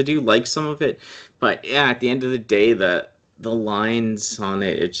stuff because I do like some of it, but yeah, at the end of the day, the lines on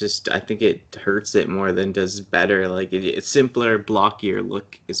it, it just I think it hurts it more than does better. Like it's simpler, blockier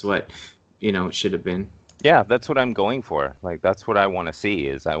look is what it should have been. Yeah, that's what I'm going for. Like, that's what I want to see.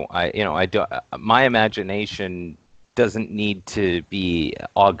 Is I do. My imagination doesn't need to be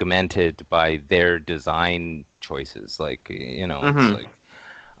augmented by their design choices. Like, it's Hmm. like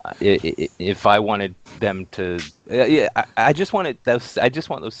if I wanted them to, yeah, I just wanted those. I just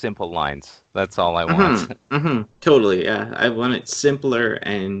want those simple lines. That's all I want. Totally, yeah. I want it simpler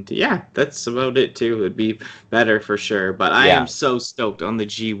and yeah, that's about it too. It'd be better for sure. But I am Yeah, so stoked on the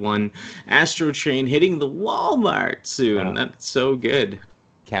G1 Astro Train hitting the Walmart soon. uh, That's so good,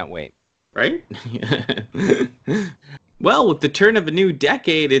 can't wait. right? Well, with the turn of a new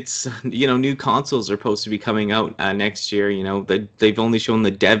decade, it's new consoles are supposed to be coming out next year. They've only shown the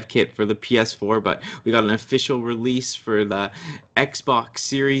dev kit for the PS4, but we got an official release for the Xbox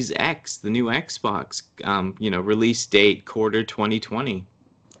Series X, the new Xbox. Release date quarter 2020,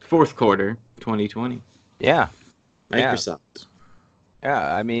 fourth quarter 2020. Yeah, yeah, Microsoft.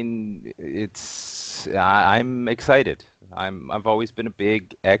 yeah. I mean, I'm excited. I've always been a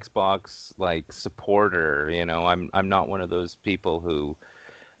big Xbox like supporter. I'm not one of those people who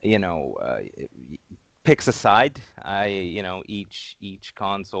you know uh, picks a side. Each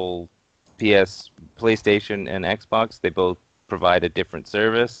console, PlayStation, and Xbox, they both provide a different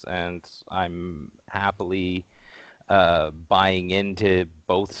service, and I'm happily buying into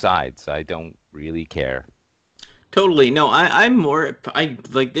both sides. I don't really care. Totally. No, I'm more. I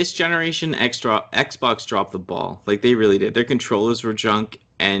like this generation. Extra Xbox dropped the ball. Like they really did. Their controllers were junk,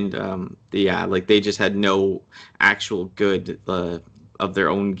 and yeah, like they just had no actual good of their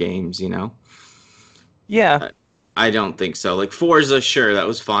own games. Yeah, I don't think so. Like Forza, sure, that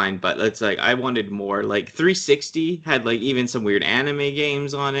was fine, but it's like I wanted more. Like 360 had like even some weird anime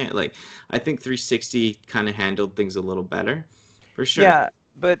games on it. Like I think 360 kind of handled things a little better, for sure. Yeah,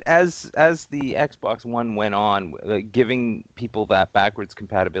 but as the Xbox One went on, giving people that backwards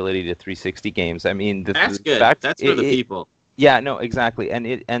compatibility to 360 games, I mean, That's the good. fact That's for the people. yeah, no, exactly, and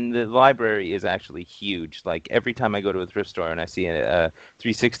the library is actually huge. Like every time I go to a thrift store and I see a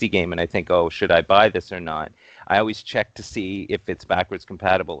 360 game and I think, oh, should I buy this or not? I always check to see if it's backwards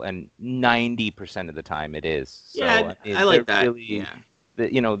compatible, and 90% of the time it is. So Yeah, I I mean, they're like that. really, Yeah.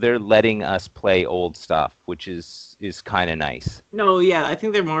 they're letting us play old stuff, which is kind of nice. No, yeah, I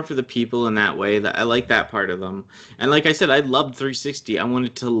think they're more for the people in that way. That I like that part of them. And like I said, I loved 360. I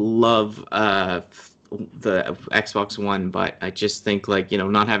wanted to love the Xbox One, but I just think like,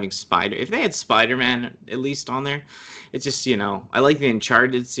 not having Spider. If they had Spider-Man at least on there, it's just, I like the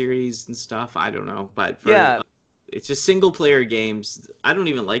Uncharted series and stuff. I don't know, but for Yeah, it's just single player games. I don't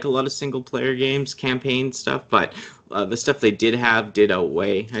even like a lot of single player games, campaign stuff, but the stuff they did have did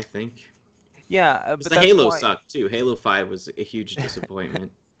outweigh, I think. yeah, Because but the that's Halo why. sucked too. Halo 5 was a huge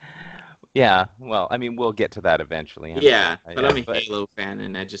disappointment. Yeah, well, I mean, we'll get to that eventually, I'm sure. Yeah, but Yeah, I'm a but Halo fan,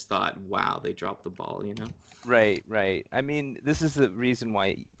 and I just thought, wow, they dropped the ball. right, right. I mean, this is the reason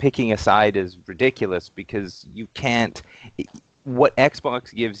why picking a side is ridiculous because you can't. What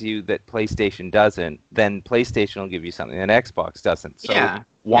Xbox gives you that PlayStation doesn't, then PlayStation will give you something that Xbox doesn't. So Yeah, yeah,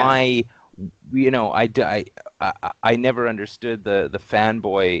 why, I never understood the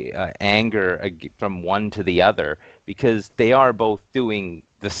fanboy anger from one to the other because they are both doing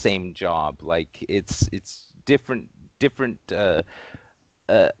the same job. Like it's different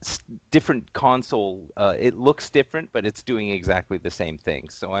different console. It looks different, but it's doing exactly the same thing.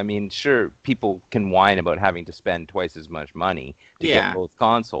 So I mean, sure, people can whine about having to spend twice as much money to get yeah, both yeah.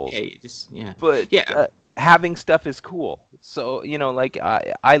 consoles, You just, yeah, but yeah. having stuff is cool. So like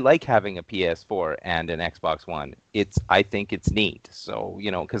I like having a PS4 and an Xbox One. I think it's neat. So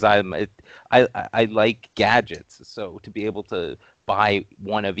because I like gadgets. So to be able to buy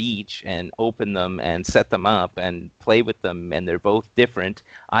one of each and open them and set them up and play with them, and they're both different.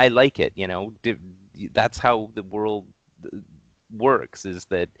 I like it. That's how the world works. Is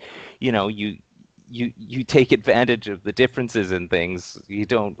that you take advantage of the differences in things. You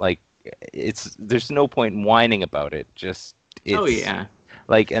don't like there's no point in whining about it. Just Oh it's yeah.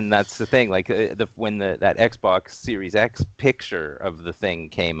 like, and that's the thing. Like when that Xbox Series X picture of the thing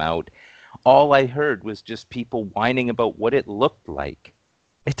came out, all I heard was just people whining about what it looked like.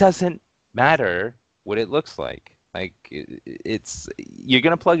 It doesn't matter what it looks like. Like it's you're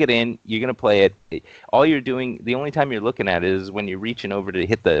gonna plug it in, you're gonna play it. All you're doing, the only time you're looking at it is when you're reaching over to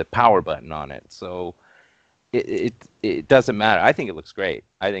hit the power button on it. So it doesn't matter. I think it looks great.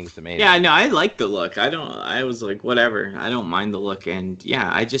 I think it's Yeah, amazing. no, I like the look. I was like, whatever. I don't mind the look. And yeah,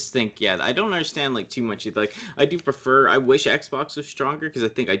 I just think, yeah, I don't understand like too much. Like, I wish Xbox was stronger because I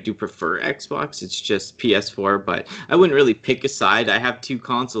think I do prefer Xbox. It's just PS4, but I wouldn't really pick a side. I have two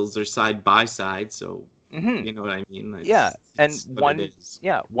consoles, they're side by side. So, Hmm. you know what I mean? Yeah, and It's what it is.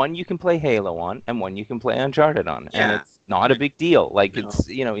 one you can play Halo on, and one you can play Uncharted on, and Yeah. it's not a Right. big deal. Like No. it's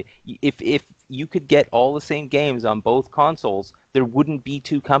if you could get all the same games on both consoles, there wouldn't be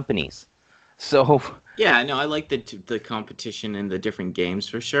two companies. So Yeah, no, I like the competition and the different games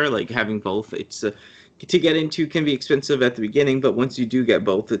for sure. Like having both, it's to get into can be expensive at the beginning, but once you do get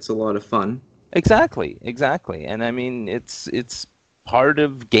both, it's a lot of fun. exactly, exactly, and I mean it's part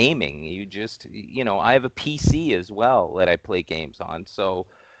of gaming. I have a PC as well that I play games on, so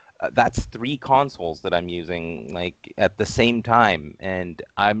that's three consoles that I'm using like at the same time, and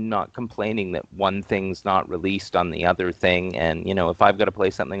I'm not complaining that one thing's not released on the other thing. And if I've got to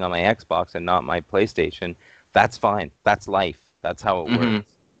play something on my Xbox and not my PlayStation, that's fine. That's life. That's how it Hmm.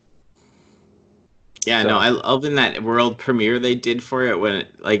 works. Yeah, no, So I love in that world premiere they did for it when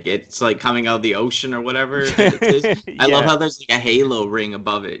it's like coming out of the ocean or whatever it is. I love yeah, how there's like a halo ring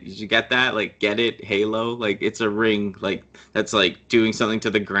above it. Did you get that? Like, get it? Halo? Like, it's a ring like that's like doing something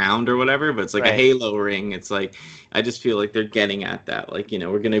to the ground or whatever, but it's like a right. halo ring. It's like I just feel like they're getting at that. Like,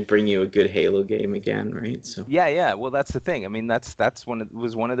 we're gonna bring you a good Halo game again, right? So. Yeah, yeah. Well, that's the thing. I mean, that's one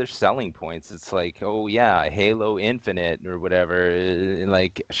of their selling points. It's like, oh yeah, Halo Infinite or whatever.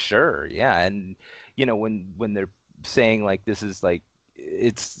 Like, sure, yeah. And when they're saying like this is like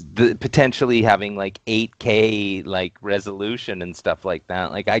it's potentially having like 8K like resolution and stuff like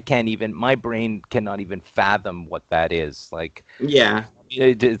that. Like, I can't even. My brain cannot even fathom what that is. Like, Yeah.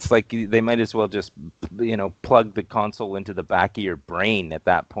 it's like they might as well just plug the console into the back of your brain at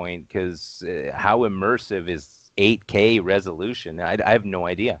that point because how immersive is 8K resolution? I have no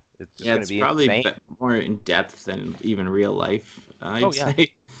idea. It's just Yeah, going to it's be probably insane. more in depth than even real life, Oh I'd yeah,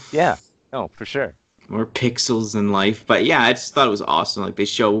 say. yeah. No, for sure. More pixels in life. But yeah, I just thought it was awesome. Like they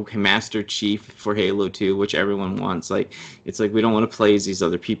show Master Chief for Halo 2, which everyone wants. Like it's like we don't want to play as these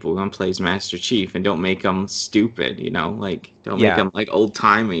other people. We want to play as Master Chief and don't make them stupid, you know? Like don't make Yeah, him like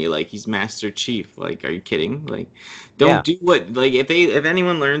old-timey, like he's Master Chief. Like are you kidding? Like don't yeah. do what like if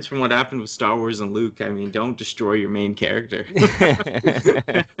anyone learns from what happened with Star Wars and Luke, I mean, don't destroy your main character.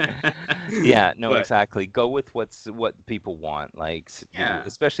 Yeah, no, But exactly. Go with what people want, like yeah.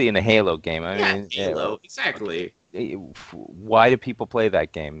 especially in a Halo game. I Yeah, mean, Halo, exactly. why do people play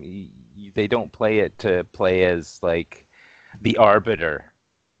that game? They don't play it to play as like the arbiter.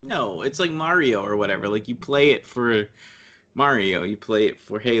 No, it's like Mario or whatever. Like you play it for Mario, you play it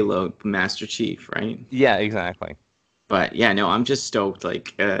for Halo, Master Chief, right? Yeah, exactly. But yeah, no, I'm just stoked.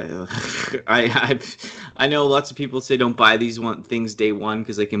 Like, I know lots of people say don't buy these one things day one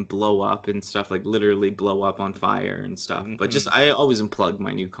because they can blow up and stuff, like literally blow up on fire and stuff. But just Hmm. I always unplug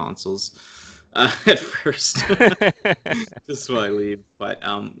my new consoles at first. Just so I leave. But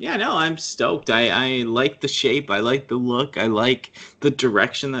yeah, no, I'm stoked. I like the shape. I like the look. I like the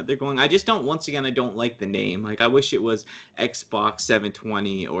direction that they're going. I just don't. Once again, I don't like the name. Like I wish it was Xbox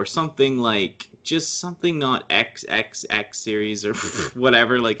 720 or something like just something not XXX series or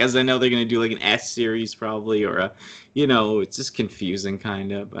whatever. Like as I know they're gonna do like an S series probably or a, it's just confusing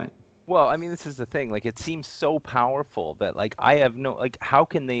kind of. But Well, I mean, this is the thing. Like, it seems so powerful that, like, I have no, like, how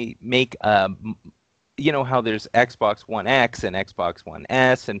can they make, how there's Xbox One X and Xbox One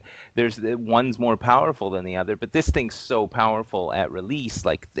S, and one's more powerful than the other, but this thing's so powerful at release.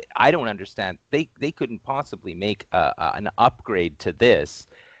 Like, I don't understand. They couldn't possibly make an upgrade to this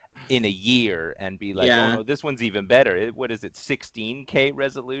in a year and be like, oh yeah, no, this one's even better. What is it, 16K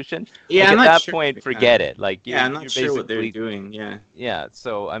resolution? yeah, Like, I'm at not that sure. point, Yeah, forget it. Like, yeah, I'm not you're sure what they're basically, doing. Yeah. yeah.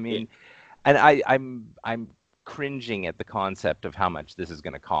 So I Yeah. mean, and I'm cringing at the concept of how much this is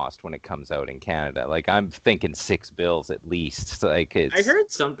going to cost when it comes out in Canada. Like I'm thinking $6 at least. Like I it's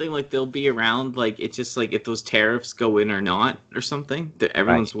heard something like they'll be around, like it's just like if those tariffs go in or not or something. That right.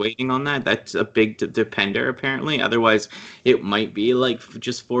 everyone's waiting on that. That's a big depender apparently. Otherwise, it might be like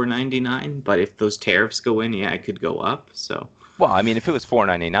just 4.99. But if those tariffs go in, yeah, it could go up. So Well, I mean, if it was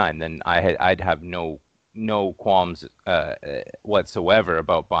 4.99, then I'd have no qualms whatsoever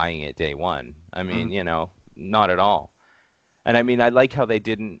about buying it day one. I mean, mhm. not at all. And I mean, I like how they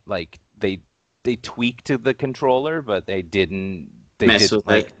didn't like they tweaked the controller, but they Mess didn't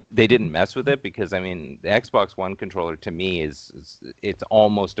with it. they didn't mess with it because I mean, the Xbox One controller to me is it's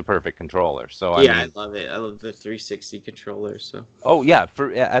almost a perfect controller. So I Yeah, I mean, love it. I love the 360 controller. So oh yeah,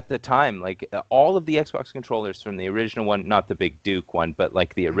 for at the time, like all of the Xbox controllers from the original one, not the big Duke one, but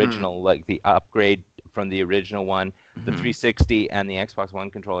like the hmm original, like the upgrade from the original one, the hmm 360 and the Xbox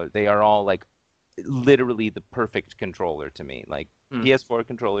One controller, they are all like literally the perfect controller to me. Like PS4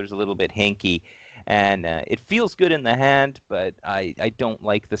 controller is a little bit hanky, and it feels good in the hand, but I don't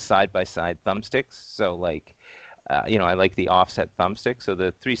like the side by side thumbsticks. So like, I like the offset thumbstick. So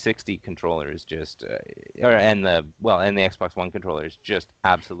the 360 controller is just, and the Xbox One controller is just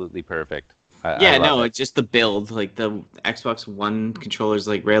absolutely perfect. I Yeah, love no, it. it's just the build. Like the Xbox One controllers,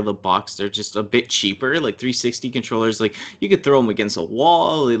 like right out of the box, they're just a bit cheaper. Like 360 controllers, like you could throw them against a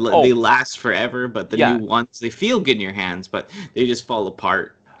wall. They Oh last forever, but the new yeah, ones, they feel good in your hands, but they just fall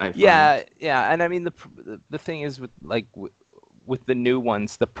apart, I find. yeah, and I mean the thing is with the new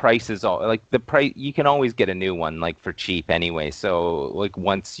ones, the price is all like the price. You can always get a new one like for cheap anyway. So like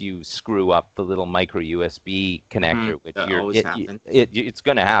once you screw up the little micro USB connector, which That always happens. it's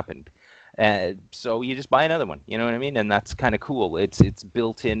going to happen. So you just buy another one. You know what I mean? And that's kind of cool. It's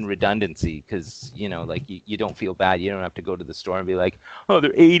built-in redundancy because like you don't feel bad. You don't have to go to the store and be like, oh,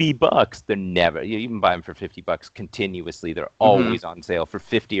 they're $80. They're never. You even buy them for $50 continuously. They're hmm always on sale for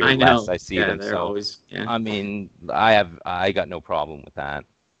 50 or I less. know. I see Yeah, them. they're So always, yeah. I mean, I got no problem with that.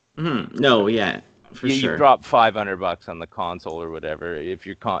 No, yeah, for You sure. drop $500 on the console or whatever. If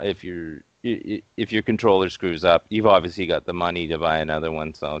your controller screws up, you've obviously got the money to buy another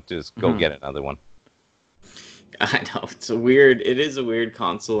one. So just go hmm get another one. I know it is a weird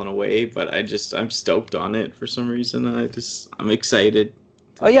console in a way, but I'm stoked on it for some reason. I'm excited.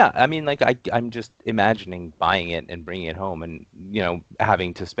 Oh yeah, I mean, like I'm just imagining buying it and bringing it home, and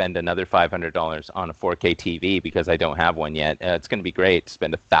having to spend another $500 on a 4K TV because I don't have one yet. It's going to be great to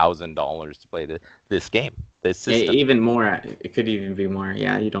spend $1,000 to play this game, this Yeah, system. even more. It could even be more.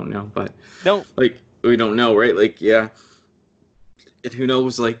 Yeah, you don't know, but No, like we don't know, right? Like, yeah, And who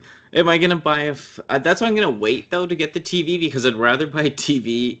knows, like, am I gonna buy that's why I'm gonna wait though to get the TV because I'd rather buy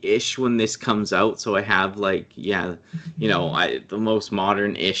TV-ish when this comes out, so I have like, yeah, the most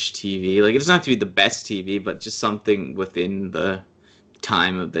modern-ish TV. Like, it doesn't have to be the best TV, but just something within the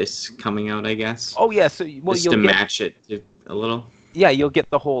time of this coming out, I guess, Oh yeah, well just you'll to get match it a little. yeah, you'll get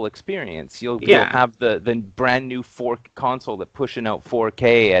the whole experience. You'll Yeah. have the brand new 4 console that pushing out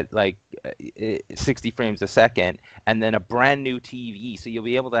 4K at like 60 frames a second, and then a brand new TV. So you'll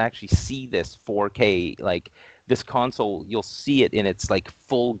be able to actually see this 4K, like this console. You'll see it in its like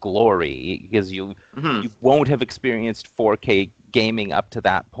full glory because Hmm. you won't have experienced 4K gaming up to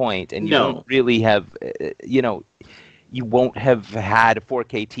that point, and you won't No. really have you won't have had a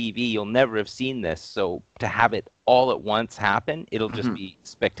 4K TV. You'll never have seen this. So to have it all at once happen, it'll just Hmm. be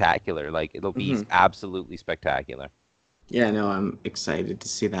spectacular. Like it'll be Hmm. absolutely spectacular. Yeah, no, I'm excited to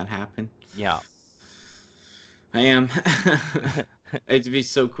see that happen. Yeah. I am. It'd be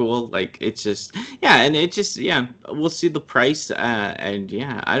so cool. Like, it's just, yeah, and it just, yeah, we'll see the price, and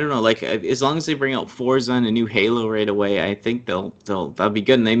yeah, I don't know. Like, as long as they bring out Forza and a new Halo right away, I think that'll be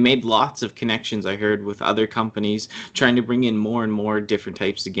good. And they made lots of connections, I heard, with other companies trying to bring in more and more different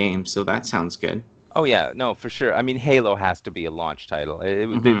types of games. So that sounds good. Oh yeah, no, for sure. I mean, Halo has to be a launch title.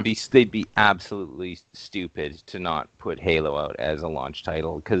 Hmm. They'd be absolutely stupid to not put Halo out as a launch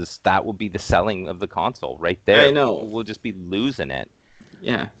title because that will be the selling of the console right I there. People know. will just be losing it.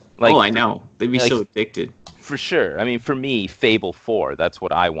 Yeah. Oh, Like I know. They'd be like so addicted. for sure. I mean, for me, Fable 4, that's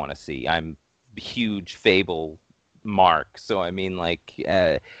what I want to see. I'm a huge Fable mark. So, I mean, like,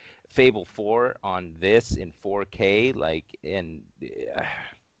 Fable 4 on this in 4K, like, and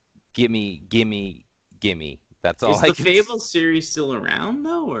gimme, gimme, gimme. That's all Is I the can say. Fable series still around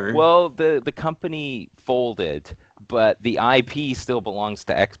though, or? Well, the company folded, but the IP still belongs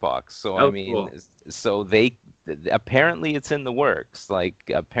to Xbox. So I Oh, mean, cool. so they apparently it's in the works. Like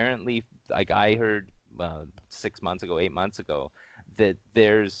apparently, like I heard 6 months ago, 8 months ago, that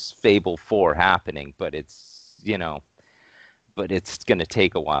there's Fable 4 happening, but but it's gonna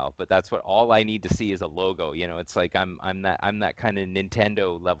take a while. But that's what all I need to see is a logo. It's like I'm that kind of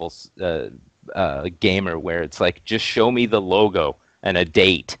Nintendo level gamer where it's like just show me the logo and a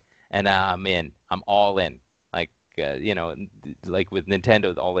date, and I'm in. I'm all in. Like like with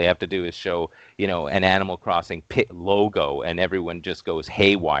Nintendo, all they have to do is show an Animal Crossing logo, and everyone just goes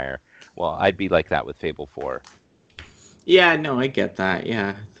haywire. Well, I'd be like that with Fable 4. Yeah, no, I get that.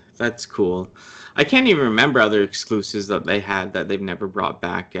 Yeah, that's cool. I can't even remember other exclusives that they had that they've never brought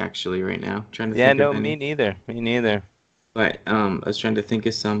back actually right now. Trying to Yeah, think no, of me any. neither. Me neither. But I was trying to think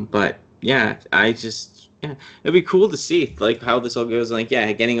of some, but yeah, yeah, it'd be cool to see like how this all goes. Like,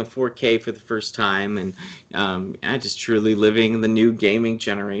 yeah, getting a 4K for the first time, and yeah, just truly living the new gaming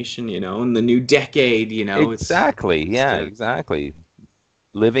generation, and the new decade. Exactly. Just Yeah, exactly.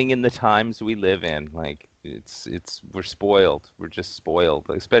 Living in the times we live in, like it's we're spoiled. We're just spoiled.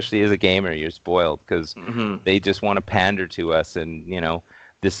 Especially as a gamer, you're spoiled because hmm. they just want to pander to us, and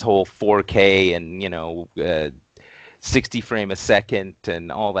this whole 4K and 60 frame a second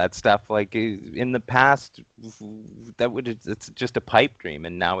and all that stuff. Like in the past, it's just a pipe dream,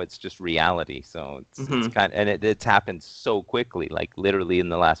 and now it's just reality. So it's Hmm. kind and it's happened so quickly, like literally in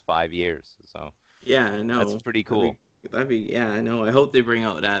the last 5 years. So Yeah, I that's know. pretty cool. Yeah, I know. I hope they bring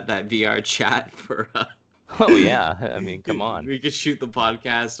out that VR chat for Oh yeah, I mean, come on. we could shoot the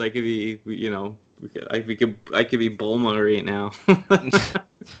podcast. I could be, I could be Bulma right now.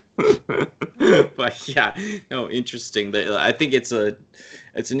 But yeah, no, interesting. I think it's a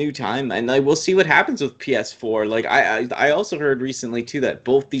new time, and like we'll see what happens with PS4. Like I also heard recently too that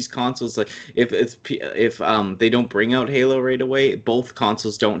both these consoles, like if they don't bring out Halo right away, both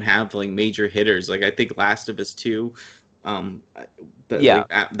consoles don't have like major hitters. Like I think Last of Us 2, um, that Yeah,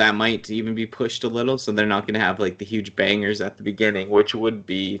 like that might even be pushed a little, so they're not going to have like the huge bangers at the beginning, which would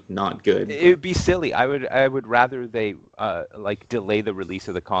be not good. it But would be silly. I would rather they like delay the release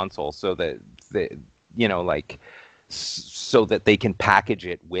of the console so that they like so that they can package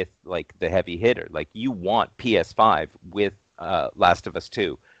it with like the heavy hitter. Like you want PS5 with Last of Us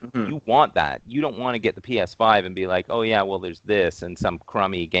 2. mhm, You want that. You don't want to get the PS5 and be like, "Oh yeah, well there's this and some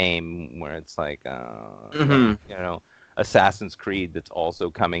crummy game where it's like like mhm. Assassin's Creed that's also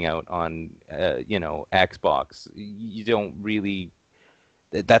coming out on Xbox." You don't really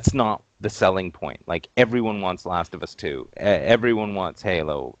that's not the selling point. Like everyone wants Last of Us 2. Everyone wants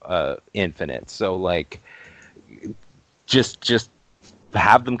Halo Infinite. So like just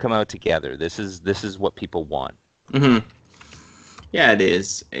have them come out together. This is what people want. Mhm. Yeah, it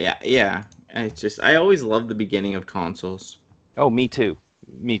is. Yeah, yeah. I always love the beginning of consoles. Oh, me too.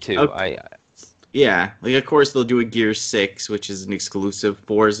 Me too. Oh, Yeah, like of course they'll do a Gear 6, which is an exclusive,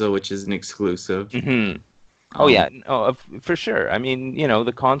 Forza, which is an exclusive. Hmm. Oh Um, yeah, no, for sure. I mean,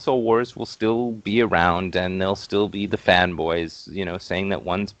 the console wars will still be around, and there'll still be the fanboys, saying that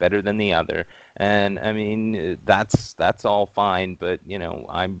one's better than the other. And I mean, that's all fine, but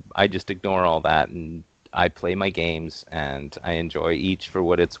I just ignore all that, and I play my games, and I enjoy each for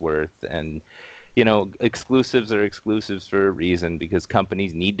what it's worth. And exclusives are exclusives for a reason because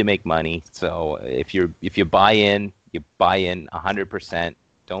companies need to make money. So if you buy in 100%.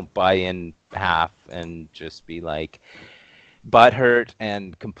 Don't buy in half and just be like butthurt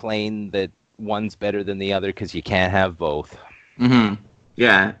and complain that one's better than the other because you can't have both. hmm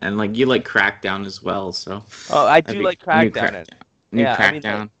Yeah, and like you like Crackdown as well, so Oh, I I do think like Crackdown. And New yeah, I mean,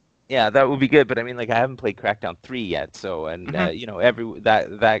 like, Crackdown. yeah, that would be good. But I mean, like, I haven't played Crackdown 3 yet. So, and hmm every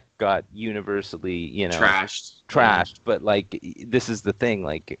that got universally, Trashed. Yeah. trashed. But like, this is the thing.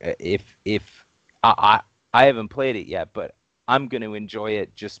 Like, if I haven't played it yet, but I'm going to enjoy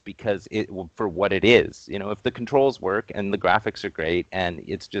it just because for what it is. If the controls work and the graphics are great and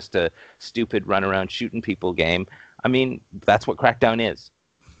it's just a stupid run around shooting people game, I mean, that's what Crackdown is.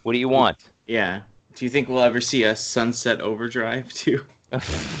 What do you want? Yeah. Do you think we'll ever see a Sunset Overdrive too?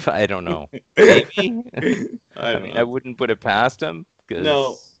 I don't know. Maybe. I I don't mean, I know. wouldn't put it past him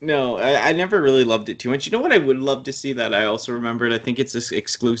No, because no, I never really loved it too much. You know what I would love to see that I also remembered? I think it's this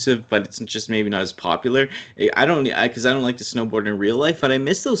exclusive, but it's just maybe not as popular. I don't, because I don't like to snowboard in real life, but I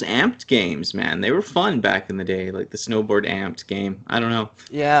miss those amped games, man. They were fun back in the day, like the snowboard amped game. I don't know.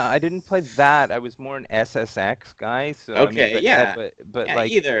 yeah, I didn't play that. I was more an SSX guy. So I mean, Okay, yeah, but yeah,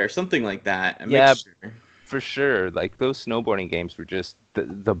 like, either something like that, a yeah, mixture. for sure. Like those snowboarding games were just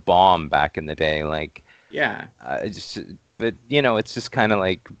the bomb back in the day. Like, Yeah. just, but it's just kind of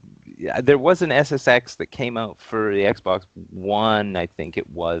like, yeah, there was an SSX that came out for the Xbox One. I think it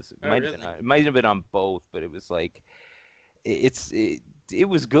was. It Oh, might have been. really? It might have been on both, but it was like it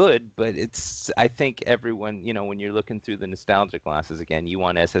was good, but I think everyone, when you're looking through the nostalgia glasses again, you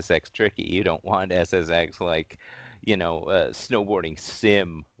want SSX tricky. You don't want SSX like, snowboarding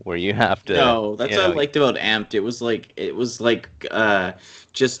sim where you have to, No, that's what I liked about Amped. It was like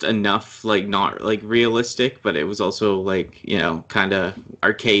just enough like not like realistic, but it was also like, kind of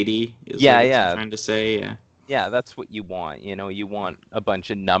arcadey is I yeah, guess I'm yeah, trying to say. Yeah. yeah, that's what you want. You want a bunch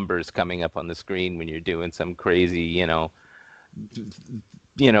of numbers coming up on the screen when you're doing some crazy,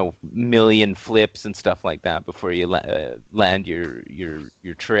 million flips and stuff like that before you land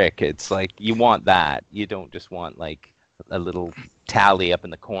your trick. It's like you want that. You don't just want like a little tally up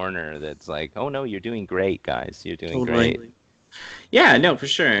in the corner that's like, oh no, you're doing great, guys. You're doing great. Totally. Yeah, no, for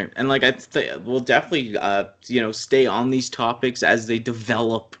sure. And like we'll definitely stay on these topics as they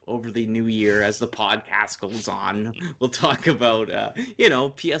develop over the new year as the podcast goes on. We'll talk about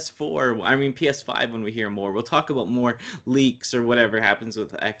PS4, I mean PS5 when we hear more. We'll talk about more leaks or whatever happens with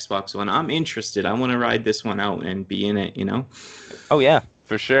the Xbox One. I'm interested. I want to ride this one out and be in it. Oh yeah,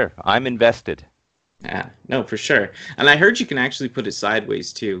 for sure. I'm invested. Yeah, no, for sure. And I heard you can actually put it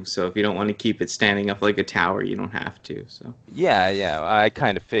sideways too. So if you don't want to keep it standing up like a tower, you don't have to. So Yeah, yeah, I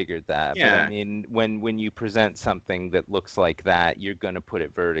kind of figured that. But I yeah. mean, when you present something that looks like that, you're going to put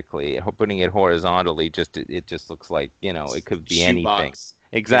it vertically. Putting it horizontally it just looks like, it could be anything. Shoebox.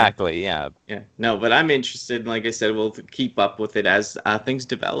 Yeah. Exactly, yeah. Yeah. No, but I'm interested. Like I said, we'll keep up with it as things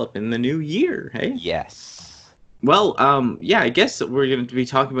develop in the new year. Hey. Yes. Well, yeah, I guess we're going to be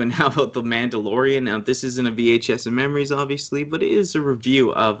talking about now about the Mandalorian. Now, this isn't a VHS and memories, obviously, but it is a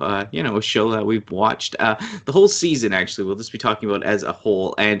review of, a show that we've watched the whole season. Actually, we'll just be talking about as a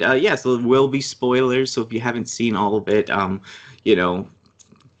whole, and yeah, so there will be spoilers. So if you haven't seen all of it, you know,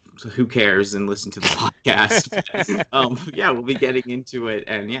 who cares and listen to the podcast. Yeah, we'll be getting into it,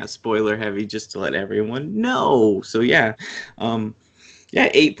 and yeah, spoiler heavy, just to let everyone know. So yeah, yeah,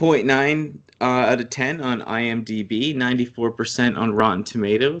 8.9 out of 10 on IMDb, 94% on Rotten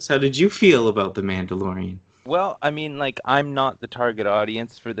Tomatoes. How did you feel about The Mandalorian? Well, I mean, like, I'm not the target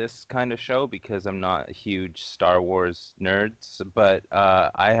audience for this kind of show because I'm not a huge Star Wars nerd, but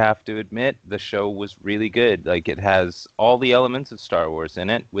I have to admit the show was really good. Like, it has all the elements of Star Wars in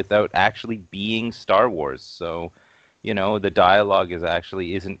it without actually being Star Wars. So, the dialogue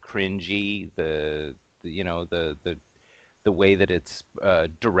isn't cringy. The way that it's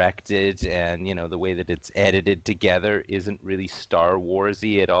directed and the way that it's edited together isn't really Star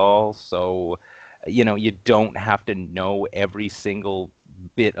Warsy at all. So you don't have to know every single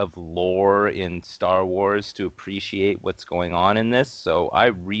bit of lore in Star Wars to appreciate what's going on in this. So I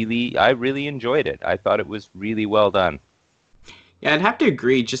really enjoyed it. I thought it was really well done. Yeah, I'd have to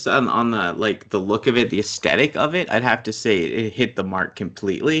agree. Just on the like the look of it, the aesthetic of it, I'd have to say it hit the mark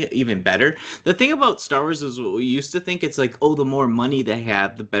completely. Even better. The thing about Star Wars is what we used to think. It's like, oh, the more money they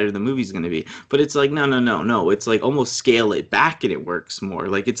have, the better the movie's going to be. But it's like, no, no, no, no. It's like almost scale it back and it works more.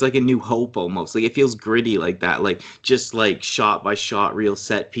 Like it's like a New Hope almost. Like it feels gritty like that. Like just like shot by shot, real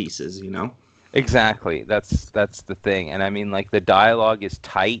set pieces. You know? Exactly. That's the thing. And I mean, like the dialogue is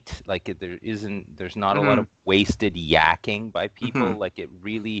tight. Like there's not a lot Mm-hmm. of wasted yakking by people. Mm-hmm. Like it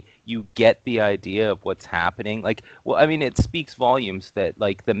really, you get the idea of what's happening. Like, well, I mean, it speaks volumes that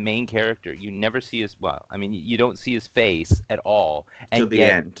like the main character, you never see his, well, I mean, you don't see his face at all. Till And the yet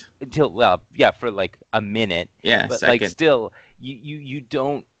end. until, well, yeah, for like a minute, Yeah, but like second still, you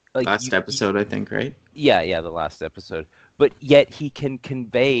don't like last episode, I think, right? yeah, the last episode. But yet he can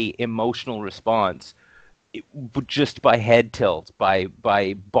convey emotional response just by head tilt, by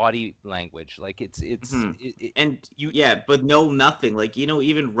body language. Like Hmm. And you. yeah, but no, nothing. Like,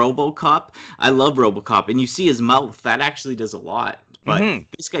 even RoboCop, I love RoboCop, and you see his mouth. That actually does a lot. But Mhm.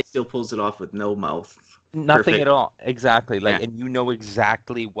 this guy still pulls it off with no mouth. Nothing at Perfect. all. Exactly. Like, Yeah. and you know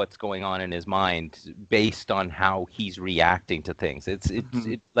exactly what's going on in his mind based on how he's reacting to things.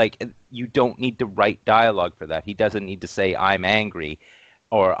 Hmm. Like you don't need to write dialogue for that. He doesn't need to say I'm angry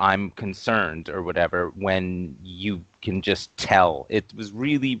or I'm concerned or whatever when you can just tell. It was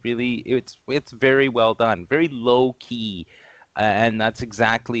really it's very well done. Very low key. And that's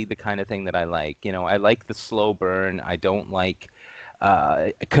exactly the kind of thing that I like. You know, I like the slow burn. I don't like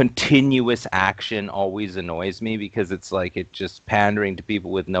continuous action always annoys me because it's like it just pandering to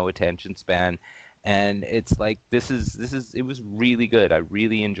people with no attention span. And it's like this is it was really good. I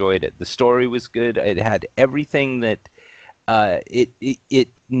really enjoyed it. The story was good. It had everything that it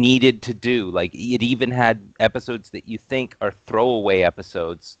needed to do. Like it even had episodes that you think are throwaway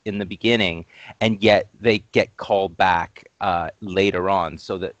episodes in the beginning, and yet they get called back later on,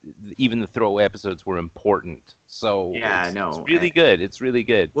 so that even the throwaway episodes were important. So Yeah, I it's know. really good. It's really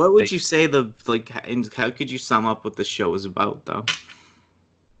good. What would They, you say and how could you sum up what the show is about, though?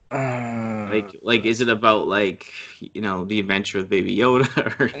 uh, Like, is it about like, the adventure of Baby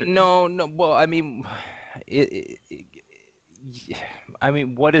Yoda, or no, no. Well, I mean, yeah, I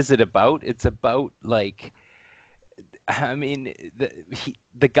mean, what is it about? It's about like I mean,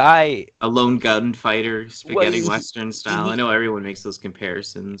 the guy. a lone gunfighter, Well, spaghetti western style? I know everyone makes those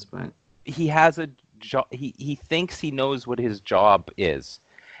comparisons, but he has a job. He thinks he knows what his job is,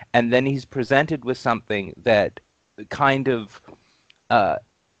 and then he's presented with something that kind of uh,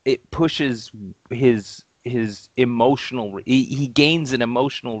 it pushes his emotional. He gains an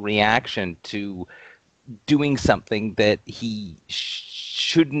emotional reaction to doing something that he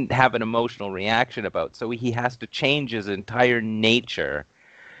shouldn't have an emotional reaction about. So he has to change his entire nature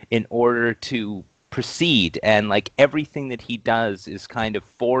in order to proceed, and like everything that he does is kind of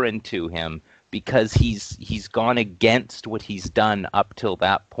foreign to him because he's gone against what he's done up till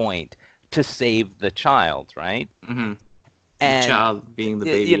that point to save the child, right? hmm the And child being the you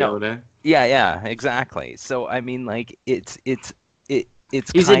Baby know, Yoda. yeah, exactly. So I mean, like it's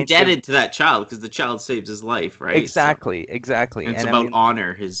He's kind of indebted to that child because the child saves his life, right? So exactly, and it's and I about mean,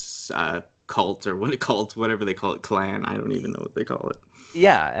 honor, his cult, or whatever they call it, clan. I don't even know what they call it.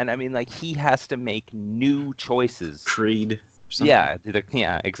 yeah, and I mean, like he has to make new choices. Creed or something.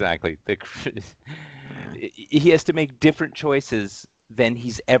 Yeah, exactly. Yeah. He has to make different choices than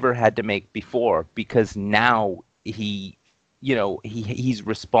he's ever had to make before because now he's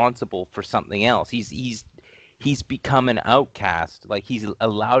responsible for something else. He's become an outcast. Like he's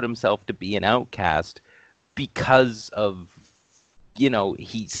allowed himself to be an outcast because of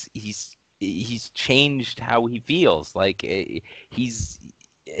he's changed how he feels. Like he's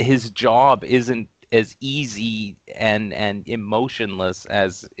his job isn't as easy and emotionless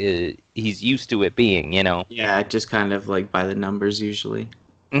as he's used to it being, you know. Yeah, just kind of like by the numbers usually.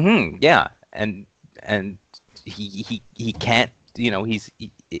 Yeah, and he can't,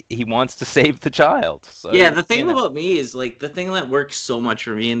 he wants to save the child. Yeah, So, the thing about me is like the thing that works so much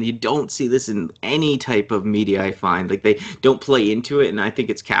for me, and you don't see this in any type of media I find. Like they don't play into it, and I think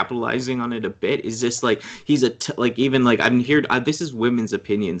it's capitalizing on it a bit. Is just like like even like I'm here. This is women's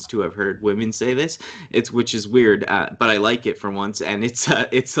opinions too. I've heard women say this. Which is weird, but I like it for once. And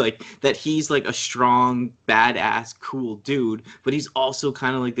it's like that he's like a strong, badass, cool dude, but he's also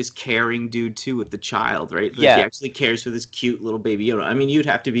kind of like this caring dude too with the child, right? Like he yeah. actually cares for this cute little baby Yoda. I mean, you'd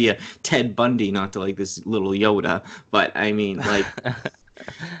have to be a Ted Bundy not to like this little Yoda, but I mean, like,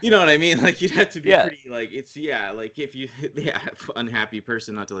 You know what I mean? Like you'd have to be Yeah. pretty like it's yeah, like if you yeah, unhappy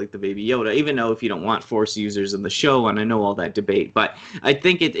person not to like the Baby Yoda, even though if you don't want Force users in the show, and I know all that debate, but I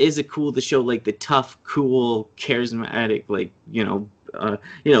think it is a cool to show like the tough, cool, charismatic, like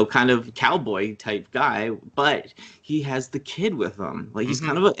kind of cowboy type guy, but he has the kid with him. Like he's Hmm.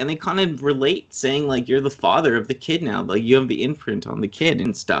 kind of and they kind of relate, saying like you're the father of the kid now, like you have the imprint on the kid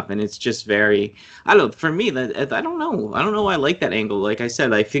and stuff, and it's just very I don't know. For me, that I don't know. I don't know why I like that angle. Like I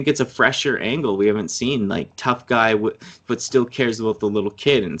said, I think it's a fresher angle we haven't seen. Like tough guy, but still cares about the little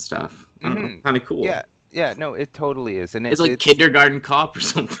kid and stuff. I don't know. Hmm. Kind of cool. Yeah. Yeah. No, it totally is, and It's it's like it's kindergarten cop or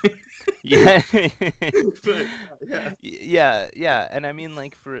something. yeah. But yeah. Yeah, yeah, and I mean,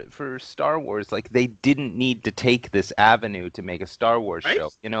 like for Star Wars, like they didn't need to take this avenue to make a Star Wars Right.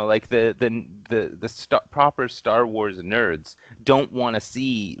 show. You know, like proper Star Wars nerds don't want to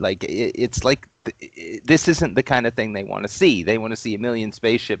see like it's like this isn't the kind of thing they want to see. They want to see a million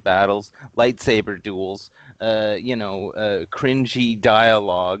spaceship battles, lightsaber duels, cringy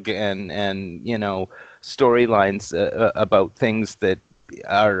dialogue, and storylines about things that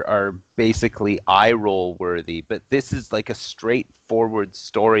are basically eye roll worthy, but this is like a straightforward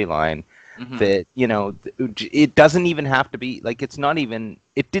storyline Hmm. that it doesn't even have to be like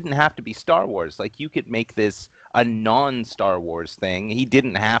it didn't have to be Star Wars. Like you could make this a non-Star Wars thing. He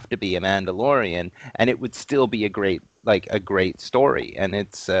didn't have to be a Mandalorian, and it would still be a great story. And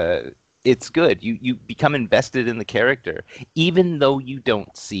it's good. You become invested in the character, even though you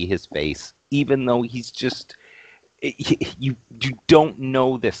don't see his face, even though he's just you don't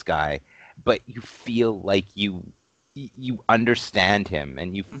know this guy, but you feel like you understand him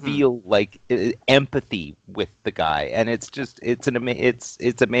and you Hmm. feel like empathy with the guy, and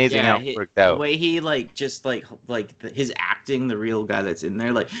it's amazing Yeah, how it worked the out. way he like just his acting, the real guy that's in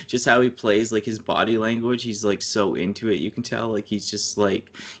there, like just how he plays, like his body language, he's like so into it. You can tell, like he's just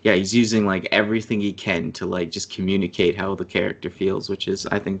like, yeah, he's using like everything he can to like just communicate how the character feels, which is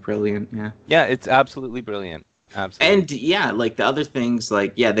I think brilliant. Yeah. Yeah, it's absolutely brilliant. Absolutely. And yeah, like the other things,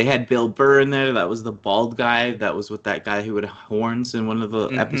 like yeah, they had Bill Burr in there. That was the bald guy. That was with that guy who had horns in one of the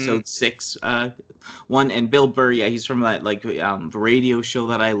Hmm. episode six one. And Bill Burr, yeah, he's from that like radio show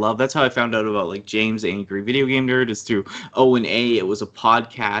that I love. That's how I found out about like James Angry Video Game Nerd is through O and A. It was a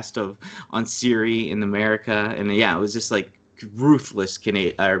podcast of on Siri in America, and yeah, it was just like ruthless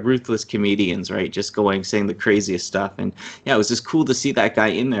comedians, right? Just going saying the craziest stuff, and yeah, it was just cool to see that guy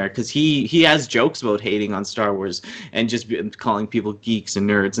in there because he has jokes about hating on Star Wars and just calling people geeks and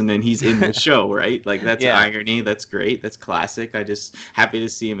nerds, and then he's in the show, right? Like that's Yeah, irony. That's great. That's classic. I just happy to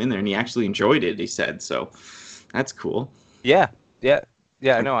see him in there, and he actually enjoyed it. He said so. That's cool. yeah, yeah.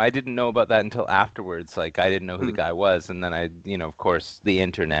 Yeah, no, I didn't know about that until afterwards. Like, I didn't know who the Hmm. guy was, and then of course, the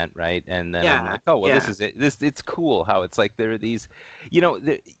internet, right? And then I'm Yeah, like, oh, well, this yeah. is it. It's cool how it's like there are these,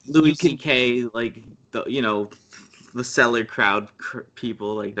 Louis you can. C.K. like the seller crowd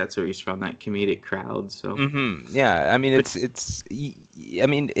people, like that's where he's from, that comedic crowd. So, Yeah, I mean but I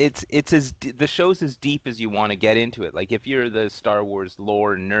mean it's the show's as deep as you want to get into it. Like if you're the Star Wars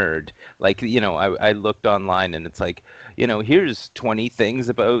lore nerd, like I looked online and it's like, here's 20 things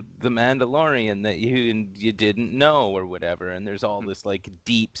about the Mandalorian that you didn't know or whatever, and there's all this like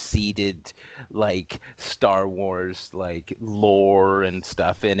deep-seated like Star Wars like lore and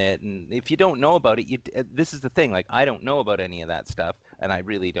stuff in it. And if you don't know about it, this is the thing, like I don't know about any of that stuff and I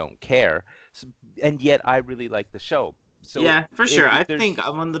really don't care. And yet I really like the show. So yeah, for sure. if I think there's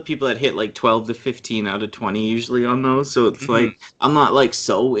I'm one of the people that hit like 12 to 15 out of 20 usually on those. So it's Mhm. like I'm not like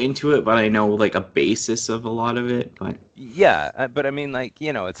so into it, but I know like a basis of a lot of it. But Yeah, but I mean, like,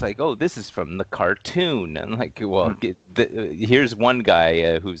 it's like, oh, this is from the cartoon, and like, well, mm. here's one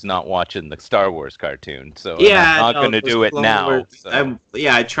guy who's not watching the Star Wars cartoon, so, and I'm Yeah, not no, going to those do it Clone Wars. now, so.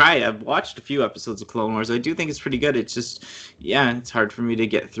 I tried. I've watched a few episodes of Clone Wars. I do think it's pretty good. It's just, yeah, it's hard for me to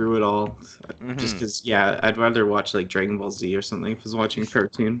get through it all. Just Hmm. because, yeah, I'd rather watch like Dragon Ball Z or something if I was watching a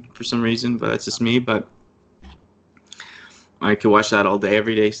cartoon for some reason. But that's just me. But I could watch that all day,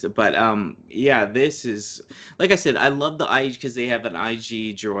 every day. So, but yeah, this is like I said. I love the IG because they have an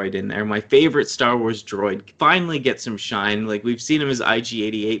IG droid in there. My favorite Star Wars droid finally gets some shine. Like we've seen him as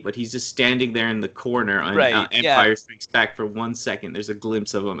IG-88, but he's just standing there in the corner on Right, yeah, Empire Strikes Back for 1 second. There's a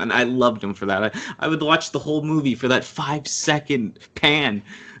glimpse of him, and I loved him for that. I would watch the whole movie for that 5 second pan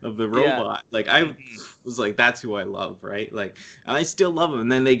of the yeah. robot. Like I Hmm. was like, that's who I love, right? Like I still love him.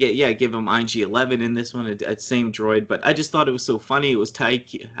 And then they give him IG-11 in this one, a same droid. But I just thought it was so funny. It was Tai.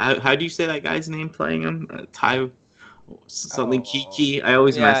 How do you say that guy's name playing him? Tai something Oh, Kiki. I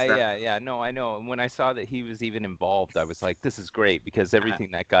always yeah, mess that. yeah, yeah. No, I know. And when I saw that he was even involved, I was like, this is great because Uh,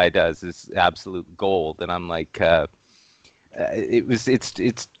 everything that guy does is absolute gold. And I'm like, it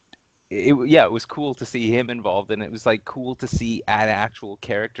was cool to see him involved, and it was like cool to see an actual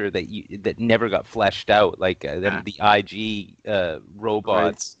character that never got fleshed out, like Yeah. the IG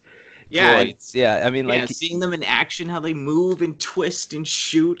robots, Droids. Yeah, droids. Yeah, I mean, yeah, like, seeing them in action, how they move and twist and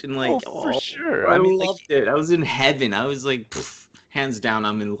shoot, and oh, like, for oh, sure. I I mean, like, loved it. I was in heaven. I was like, pff, hands down,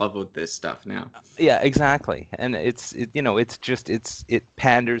 I'm in love with this stuff now. yeah, exactly. And it's just it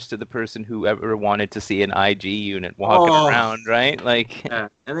panders to the person who ever wanted to see an IG unit walking Oh, around, right? Like, yeah.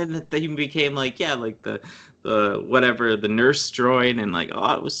 And then they became like, yeah, like the whatever the nurse droid, and like,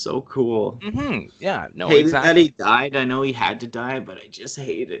 oh, it was so cool. yeah, no, Hated that he exactly. died. I know he had to die, but I just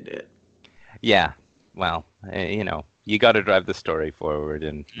hated it. Yeah. Well, you got to drive the story forward,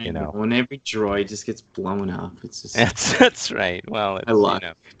 and I know. When every droid just gets blown up, it's just that's right. Well, my it's luck.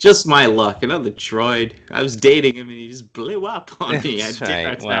 Just my luck. Another droid. I was dating him and he just blew up on me. I that's dare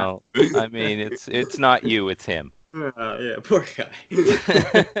right. attack. Well, I mean, it's not you, it's him. Yeah, poor guy.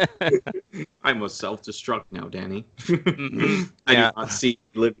 I must self-destruct now, Danny. I do Yeah. not see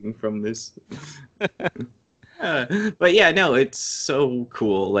living from this. But yeah, no, it's so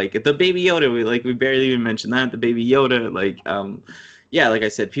cool. Like the Baby Yoda, we barely even mentioned that. The Baby Yoda, yeah, like I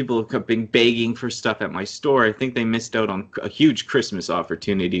said, people have been begging for stuff at my store. I think they missed out on a huge Christmas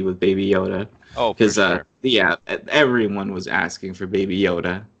opportunity with Baby Yoda Oh, for because, sure. yeah, everyone was asking for Baby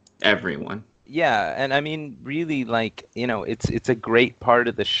Yoda. Everyone. Yeah, and I mean, really, like, it's a great part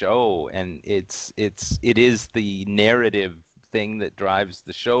of the show, and it is the narrative thing that drives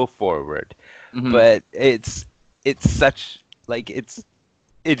the show forward. Hmm. But it's such like it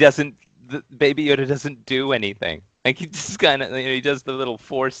doesn't the Baby Yoda doesn't do anything. Like, he just kind of, he does the little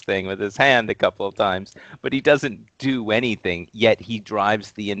force thing with his hand a couple of times, but he doesn't do anything. Yet he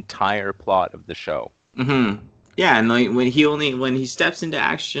drives the entire plot of the show. Hmm. Yeah, and like when he steps into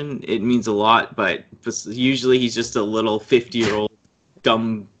action, it means a lot. But usually he's just a little 50-year-old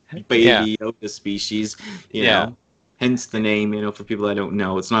dumb Yeah, baby Yoda species, you yeah, know. Hence the name, for people that don't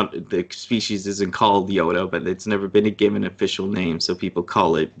know, it's not the species isn't called Yoda, but it's never been a given official name, so people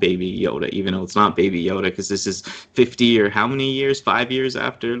call it Baby Yoda, even though it's not Baby Yoda, because this is 50 or how many years? 5 years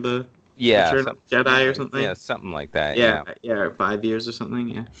after the yeah, Return of the Jedi or something? something like that. Yeah, Yeah. yeah, or 5 years or something.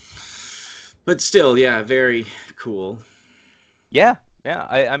 Yeah, but still, yeah, very cool. Yeah, yeah.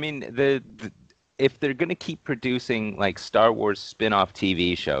 I mean, if they're gonna keep producing like Star Wars spin-off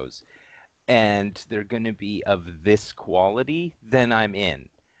TV shows, and they're gonna be of this quality, then I'm in.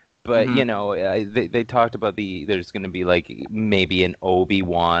 But Hmm. they talked about there's gonna be like maybe an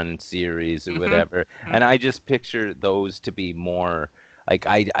Obi-Wan series or Hmm. whatever, and I just picture those to be more like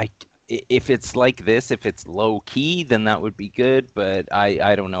if it's like this, if it's low key, then that would be good. But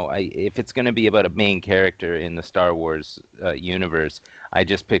I don't know. If it's going to be about a main character in the Star Wars universe, I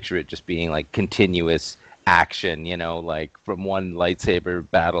just picture it just being like continuous action. Like from one lightsaber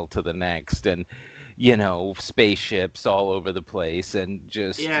battle to the next, and spaceships all over the place, and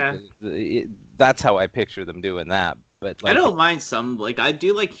just Yeah, that's how I picture them doing that. But I like, don't mind some. Like I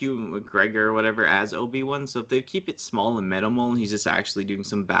do like Hugh McGregor or whatever as Obi-Wan. So if they keep it small and minimal, and he's just actually doing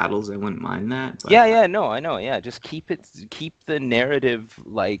some battles, I wouldn't mind that. But yeah, yeah, no, I know. Yeah, just keep the narrative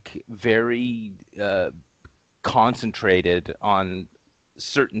like very concentrated on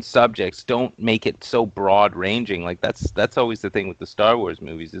certain subjects. Don't make it so broad ranging. Like that's always the thing with the Star Wars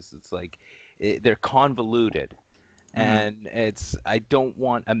movies. Is it's like they're convoluted, mhm. and I don't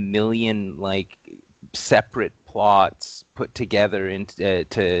want a million like separate plots put together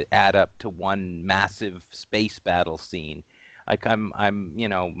to add up to one massive space battle scene. Like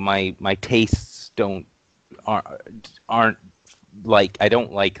my tastes aren't like, I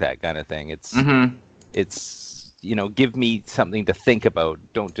don't like that kind of thing. Mhm. It's give me something to think about.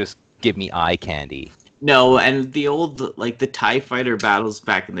 Don't just give me eye candy. No, and the old like the TIE fighter battles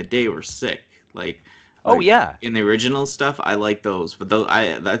back in the day were sick. Like Oh like yeah, in the original stuff, I like those. But those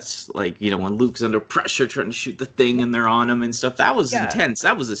I that's like, when Luke's under pressure trying to shoot the thing and they're on him and stuff. That was yeah. intense.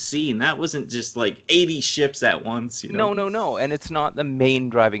 That was a scene. That wasn't just like 80 ships at once. No, no, no, and it's not the main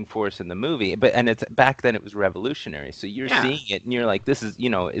driving force in the movie. But and it's back then it was revolutionary. So you're Yeah. seeing it, and you're like, this is,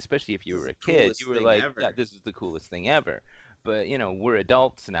 especially if you This is were the a kid, you coolest were thing like, yeah, ever. this is the coolest thing ever. But we're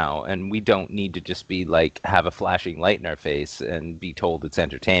adults now, and we don't need to just be like have a flashing light in our face and be told it's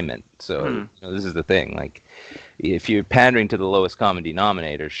entertainment. So Hmm. this is the thing. Like, if you're pandering to the lowest common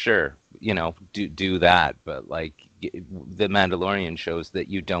denominator, sure, do that. But like, the Mandalorian shows that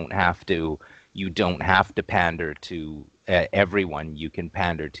you don't have to pander to everyone. You can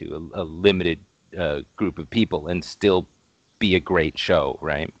pander to a limited group of people and still be a great show,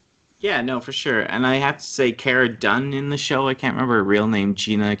 right? Yeah, no, for sure. And I have to say, Cara Dunn in the show, I can't remember her real name,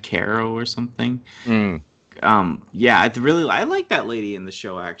 Gina Caro or something. Mm. Yeah, I like that lady in the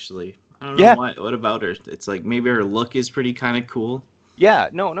show actually. I don't know Yeah, what about her. It's like maybe her look is pretty kind of cool. yeah,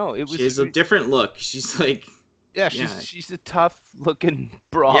 no, it She was has a different look. She's like, yeah, yeah, she's a tough looking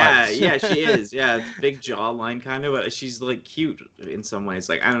broad. yeah, she is. Yeah, it's big jawline kind of, but she's like cute in some ways.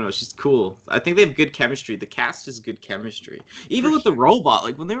 Like I don't know, she's cool. I think they have good chemistry. The cast is good chemistry. For Even with the sure. robot,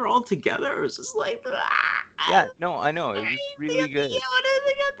 like when they were all together, it was just like, Yeah, no, I know. It was they really got the good. Yoda,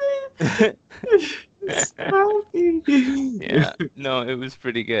 they got the Yeah, no, it was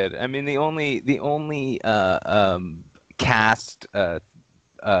pretty good. I mean, the only cast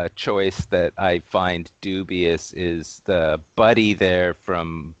choice that I find dubious is the buddy there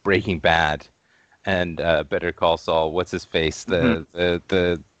from Breaking Bad and Better Call Saul. What's his face? Mhm.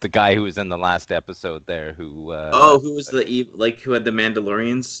 The guy who was in the last episode there who Oh, who was the like who had the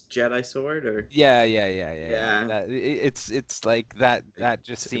Mandalorian's Jedi sword or yeah. yeah. It's like that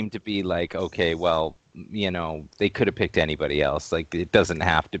just seemed to be like, okay, well, they could have picked anybody else. Like it doesn't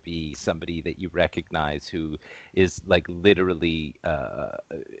have to be somebody that you recognize who is like literally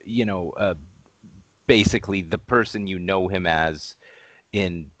you know, uh basically the person you know him as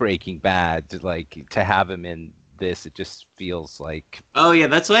in Breaking Bad. Like to have him in this, it just feels like, Oh yeah,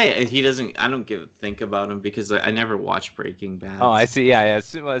 that's why he doesn't. I don't give think about him because I never watched Breaking oh, Bad. I see. Yeah, yeah. As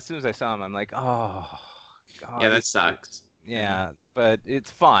soon as I saw him, I'm like, oh Yeah, God, that sucks. Yeah. yeah, but it's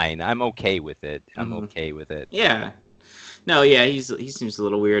fine. I'm okay with it. I'm Hmm. okay with it. Yeah. No, yeah, he seems a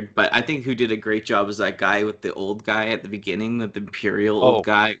little weird, but I think who did a great job is that guy with the old guy at the beginning, the Imperial old Oh,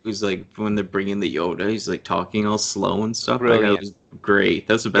 guy who's like when they're bringing the Yoda, he's like talking all slow and stuff. That guy brilliant. was great.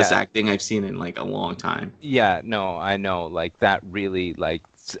 That's the best Yeah, acting I've seen in like a long time. yeah. No, I know. Like that really like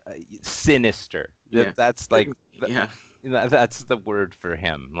sinister. Yeah. That's Like like yeah. that's the word for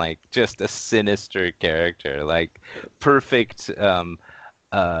him. Like just a sinister character. Like perfect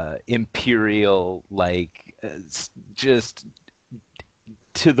imperial like just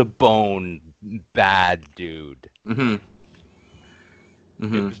to the bone bad dude. Hmm. It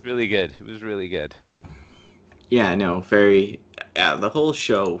Hmm. was really good. It was really good. Yeah, no, very. Yeah, the whole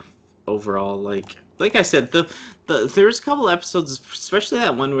show overall, like I said, there's a couple episodes, especially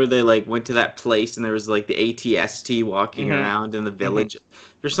that one where they like went to that place and there was like the ATST walking Hmm. around in the Hmm. village.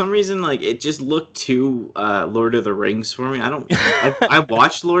 For some reason, like it just looked too Lord of the Rings for me. I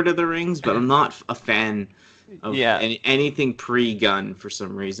watched Lord of the Rings, but I'm not a fan of Yeah. anything pre-gun for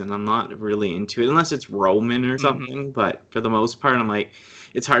some reason. I'm not really into it unless it's Roman or Hmm. something. But for the most part, I'm like,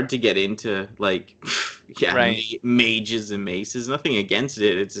 it's hard to get into like, yeah, Right. mages and maces. Nothing against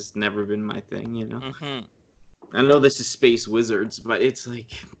it. It's just never been my thing, you know. Hmm. I know this is space wizards, but it's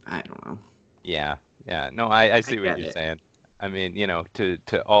like I don't know. Yeah. Yeah. No, I I see what get you're it. saying. I mean,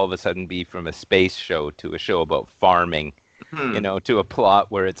 to all of a sudden be from a space show to a show about farming, Hmm. to a plot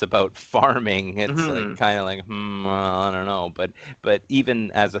where it's about farming, it's like Hmm. kind of like, well, I don't know. But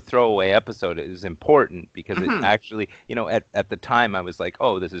even as a throwaway episode, it is important because it Hmm. actually, at the time I was like,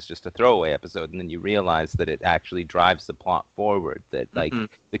 oh, this is just a throwaway episode, and then you realize that it actually drives the plot forward. That like Hmm.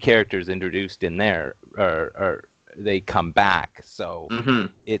 the characters introduced in there are they come back. So Hmm.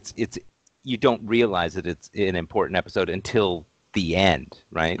 it's you don't realize that it's an important episode until the end,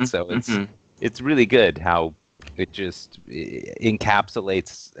 right? So Hmm. it's really good how it just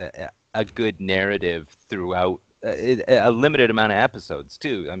encapsulates a good narrative throughout a limited amount of episodes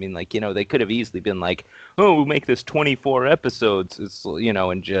too. I mean, like, they could have easily been like, oh, we'll make this 24 episodes,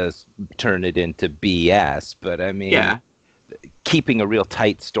 and just turn it into BS. But I mean, Yeah. keeping a real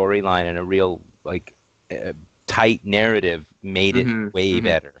tight storyline and a real like tight narrative made it Hmm. way Hmm.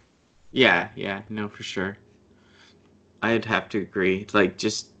 better. Yeah. Yeah. No, for sure. I'd have to agree. Like,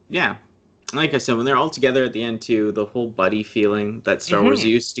 just yeah, like I said, when they're all together at the end too, the whole buddy feeling that Star Wars Hmm.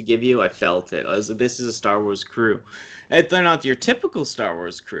 used to give you, I felt it. I was like, this is a Star Wars crew. And they're not your typical Star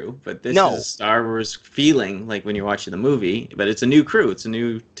Wars crew, but this is a No. Star Wars feeling like when you're watching the movie. But it's a new crew. It's a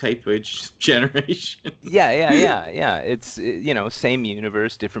new type of generation. Yeah. It's same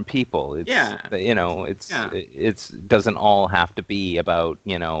universe, different people. It's Yeah, yeah. it's doesn't all have to be about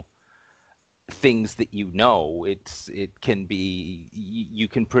things that it can be you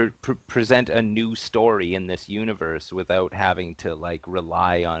can present a new story in this universe without having to like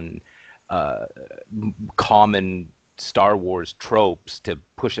rely on uh, common Star Wars tropes to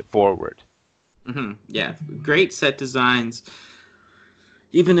push it forward. Yeah, great set designs.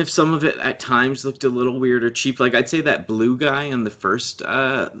 even if some of it at times looked a little weird or cheap. Like I'd say that blue guy in the first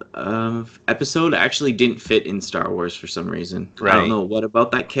episode actually didn't fit in Star Wars for some reason. I don't Right. know what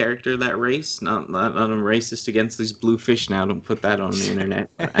about that character, that race. Not I'm racist against these blue fish now. Don't put that on the internet.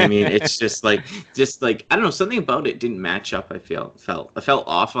 But, I mean, it's just like I don't know, something about it didn't match up. I felt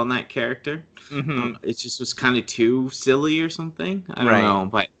off on that character. Mm-hmm. It just was kind of too silly or something. I don't Right. know,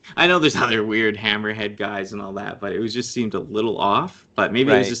 but I know there's other weird hammerhead guys and all that, but it was just seemed a little off. But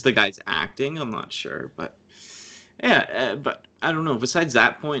maybe it was Right. just the guy's acting. I'm not sure, but yeah. But I don't know. Besides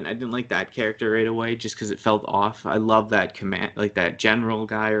that point, I didn't like that character right away, just because it felt off. I love that command, like that general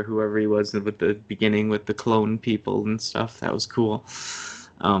guy or whoever he was with the beginning with the clone people and stuff. That was cool.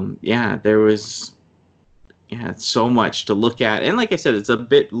 Yeah, there was so much to look at, and like I said, it's a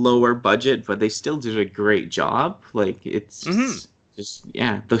bit lower budget, but they still did a great job. Like Mm-hmm. it's just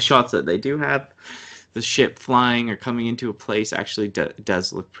yeah, the shots that they do have, the ship flying or coming into a place actually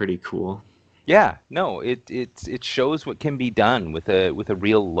does look pretty cool. Yeah, no, it shows what can be done with a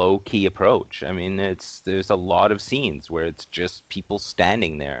real low key approach. I mean, there's a lot of scenes where it's just people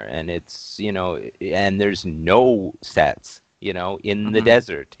standing there, and it's and there's no sets, in the Hmm.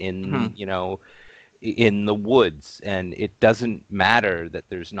 desert, Hmm. in the woods, and it doesn't matter that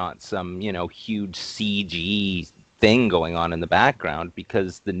there's not some huge CG thing going on in the background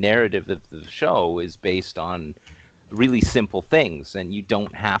because the narrative of the show is based on really simple things, and you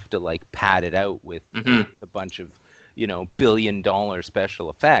don't have to like pad it out with Hmm. a bunch of billion-dollar special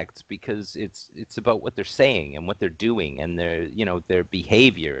effects because it's about what they're saying and what they're doing and their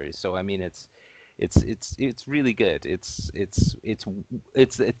behavior. So I mean, it's really good. It's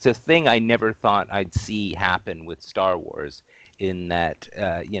a thing I never thought I'd see happen with Star Wars, in that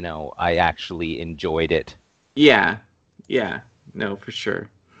I actually enjoyed it. Yeah, yeah, no, for sure.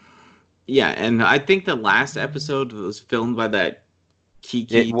 Yeah, and I think the last episode was filmed by that It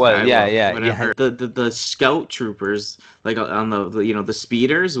Kiki was, yeah, Tylo, yeah, yeah. whatever. The scout troopers, like on the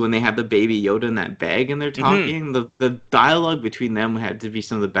speeders, when they have the baby Yoda in that bag and they're Hmm. talking, the dialogue between them had to be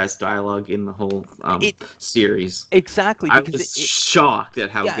some of the best dialogue in the whole It series. exactly I because was shocked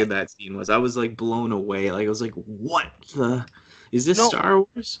at how yeah. good that scene was. I was like blown away. Like I was like, what the? Is this No, Star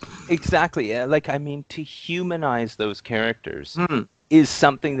Wars? exactly. Yeah, like I mean, to humanize those characters Hmm. is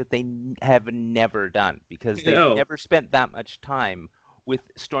something that they have never done because they've No. never spent that much time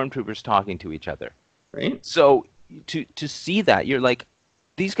with stormtroopers talking to each other. Right? So to see that, you're like,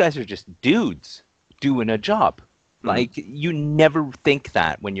 these guys are just dudes doing a job. Hmm. Like you never think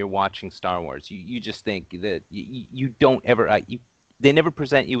that when you're watching Star Wars. You just think that you don't ever they never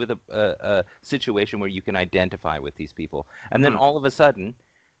present you with a situation where you can identify with these people, and then Hmm. all of a sudden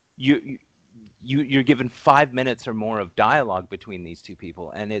you you're given 5 minutes or more of dialogue between these two people,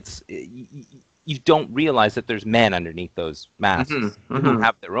 and you don't realize that there's men underneath those Hmm. masks who Hmm.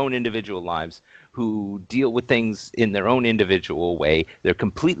 have their own individual lives, who deal with things in their own individual way. They're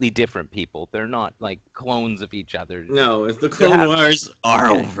completely different people. They're not like clones of each other. No, if the They're Clone Wars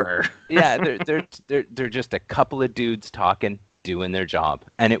are yeah, over. yeah, they're just a couple of dudes talking, doing their job,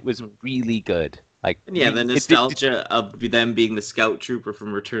 and it was really good. Like And yeah, the really, it nostalgia of them being the scout trooper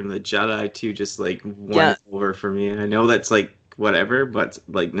from Return of the Jedi too just like won yeah, over for me. I know that's like whatever, but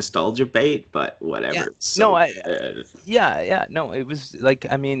like nostalgia bait, but yeah. whatever. It's No, so good. yeah, no, it was like,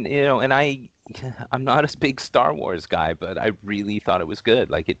 I mean, and I'm not a big Star Wars guy, but I really thought it was good.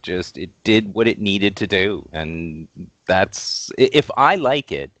 Like it did what it needed to do, and if I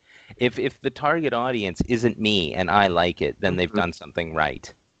like it, if the target audience isn't me and I like it, then they've Mhm. done something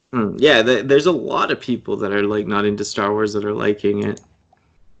right. Yeah, there's a lot of people that are like not into Star Wars that are liking it,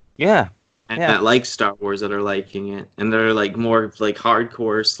 Yeah, and yeah. that like Star Wars that are liking it, and they're like more like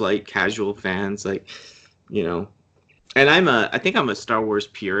hardcore, like casual fans, like you know. And I think I'm a Star Wars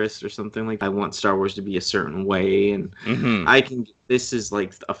purist or something. Like I want Star Wars to be a certain way, and Hmm. this is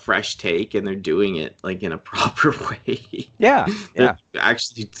like a fresh take, and they're doing it like in a proper way. Yeah, They're yeah.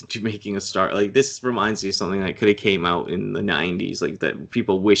 actually making a star. Like this reminds me of something that could have came out in the '90s, like that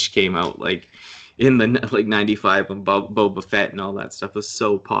people wish came out like in the like '95 when Boba Fett and all that stuff was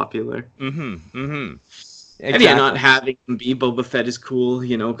so popular. Hmm. And yeah, not Exactly. having him be Boba Fett is cool,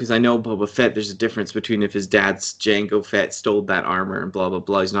 because I know Boba Fett, there's a difference between if his dad's Jango Fett stole that armor and blah, blah,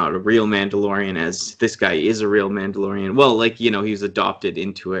 blah. He's not a real Mandalorian, as this guy is a real Mandalorian. Well, like, he was adopted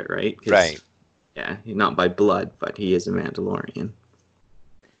into it, right? Right. Because, yeah, not by blood, but he is a Mandalorian,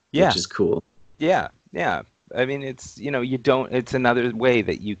 which Yeah, is cool. yeah, yeah. I mean, it's you don't. It's another way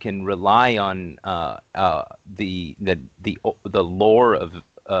that you can rely on the lore of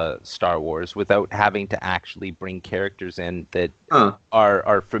Star Wars without having to actually bring characters in that Huh.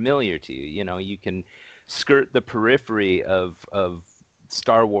 are familiar to you. You can skirt the periphery of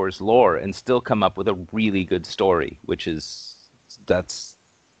Star Wars lore and still come up with a really good story, which is that's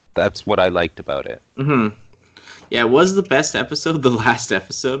what I liked about it. Mm-hmm. Yeah, was the best episode the last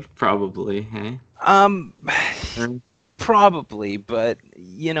episode? Probably, hey? Um, Um, Probably, but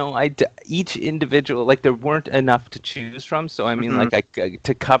each individual, like, there weren't enough to choose from. So I mean, mhm, like,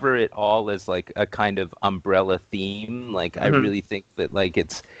 to cover it all as like a kind of umbrella theme. Like, I mhm, really think that, like,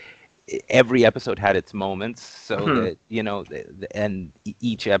 it's every episode had its moments, so mhm, that and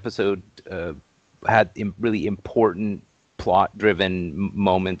each episode had really important plot-driven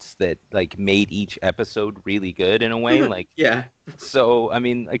moments that, like, made each episode really good in a way. Like, yeah. so I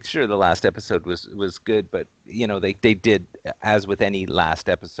mean, like, sure, the last episode was good, but they did, as with any last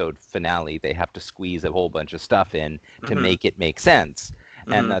episode finale, they have to squeeze a whole bunch of stuff in to Mhm, make it make sense,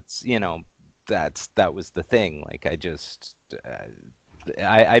 and mhm, that was the thing. Like,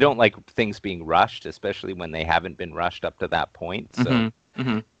 I don't like things being rushed, especially when they haven't been rushed up to that point. So, mhm,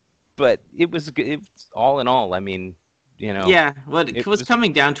 mhm. but it was good. All in all, I mean, Yeah, well, it it was was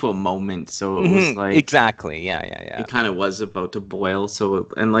coming down to a moment, so it was mhm, like exactly. Yeah, yeah, yeah. it kind of was about to boil.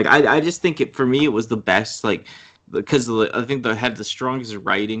 And like I just think it for me it was the best, like because I think they had the strongest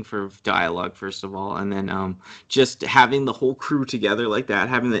writing for dialogue first of all, and then just having the whole crew together like that,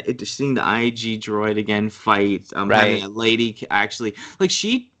 having just seeing the IG droid again fight, having Right. a lady actually like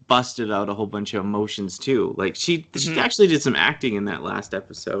she busted out a whole bunch of emotions too. Like she Hmm. actually did some acting in that last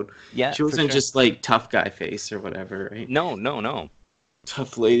episode. Yeah, She for wasn't sure. just like tough guy face or whatever, right? No, no, no.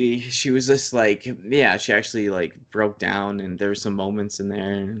 Tough lady. She was just like, yeah, she actually like broke down, and there were some moments in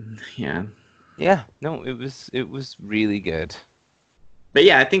there, and yeah. Yeah, no, it was really good. But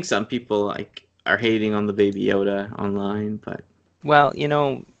yeah, I think some people like are hating on the Baby Yoda online, but Well,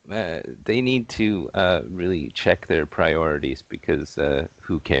 they need to really check their priorities because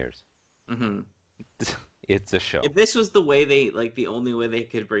who cares? mhm. It's a show. If this was the way they like the only way they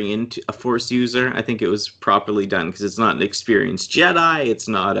could bring in a Force user, I think it was properly done because it's not an experienced Jedi. It's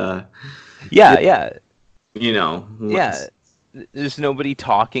not a, Yeah, yeah, you know, yeah. There's nobody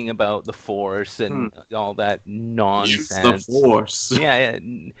talking about the Force hmm, and all that use the nonsense. Force. Yeah,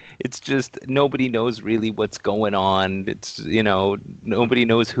 yeah. It's just nobody knows really what's going on. It's, nobody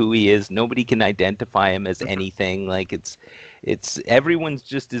knows who he is. Nobody can identify him as anything. Like, it's everyone's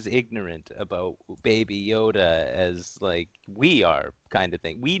just as ignorant about Baby Yoda as, like, we are, kind of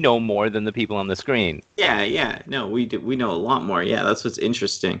thing. We know more than the people on the screen. Yeah, yeah. No, we do. We know a lot more. Yeah, that's what's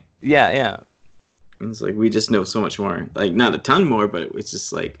interesting. Yeah, yeah. It's like we just know so much more. Like not a ton more, but it's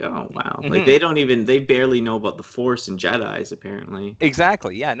just like, oh wow. Like Hmm. they barely know about the Force and Jedi's apparently.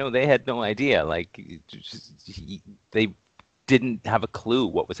 Exactly. Yeah, no, they had no idea. Like, they didn't have a clue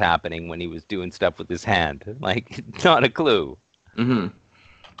what was happening when he was doing stuff with his hand. Like, not a clue. Hmm.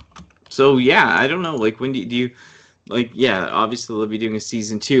 So yeah, I don't know. Like when do you like yeah, obviously they'll be doing a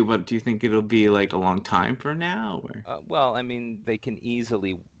season two, but do you think it'll be like a long time for now or Well, I mean, they can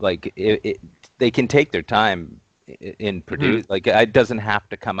easily, like, they can take their time in hmm produce. Like, it doesn't have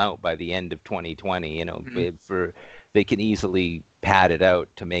to come out by the end of 2020. hmm They can easily pad it out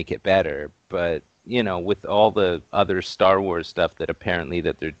to make it better. But with all the other Star Wars stuff that apparently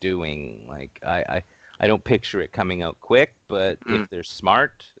that they're doing, like, I don't picture it coming out quick. But if they're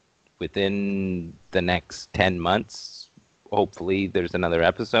smart, within the next 10 months, hopefully there's another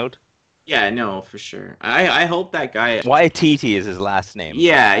episode. Yeah, no, for sure. I hope that guy Waititi is his last name.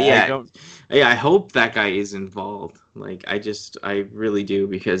 yeah, I yeah. don't. Yeah, I hope that guy is involved. Like I really do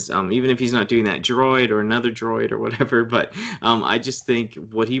because even if he's not doing that droid or another droid or whatever, but I just think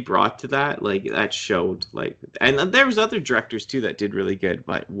what he brought to that, like that showed like and there was other directors too that did really good,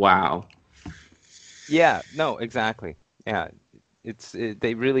 but wow. Yeah, no, exactly. Yeah,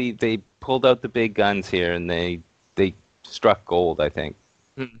 they pulled out the big guns here and they struck gold, I think.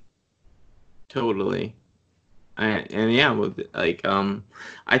 Hmm. Totally. And yeah,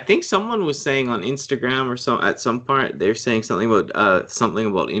 I think someone was saying on Instagram or so at some part they're saying something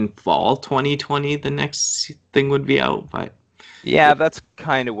about in fall 2020 the next thing would be out, but Yeah, that's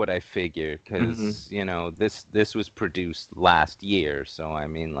kind of what I figured mhm. because this was produced last year, so I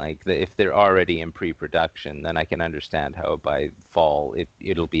mean, like, if they're already in pre-production, then I can understand how by fall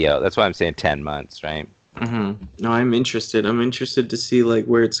it'll be out. That's why I'm saying 10 months, right? No, I'm interested. I'm interested to see like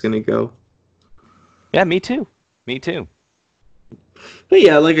where it's gonna go. Yeah, me too. Me too. But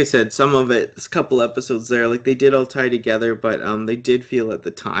yeah, like I said, some of it, a couple episodes there, like they did all tie together, but they did feel at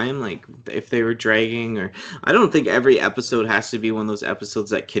the time like if they were dragging or I don't think every episode has to be one of those episodes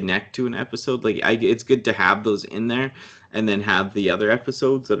that connect to an episode. It's good to have those in there and then have the other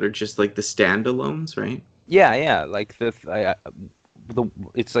episodes that are just like the standalones, right? Yeah, yeah. Like,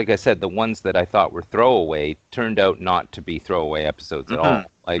 it's like I said, the ones that I thought were throwaway turned out not to be throwaway episodes at Mm-hmm.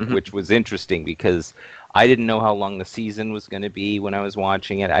 all. Like, Mm-hmm. which was interesting because I didn't know how long the season was going to be when I was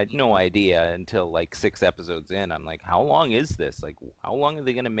watching it. I had no idea until like 6 episodes in. I'm like, how long is this? Like, how long are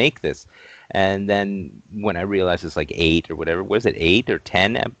they going to make this? And then when I realized it's like 8 or whatever, was it 8 or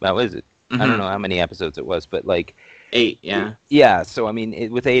 10? What was it? I don't Mm-hmm. know how many episodes it was, but like, 8, yeah. yeah. So I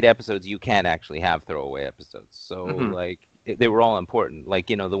mean, with 8 episodes, you can actually have throwaway episodes. So Mm-hmm. like, they were all important. Like,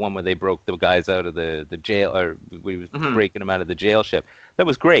 the one where they broke the guys out of the jail, or we was Mm-hmm. breaking them out of the jail ship. That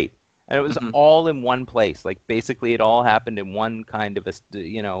was great, and it was Mm-hmm. all in one place. Like, basically, it all happened in one kind of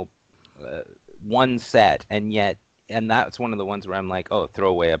uh, one set, and that's one of the ones where I'm like, oh,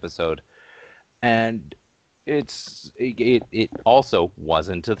 throwaway episode, and it also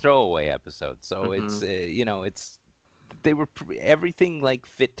wasn't a throwaway episode. So Mm-hmm. it's everything like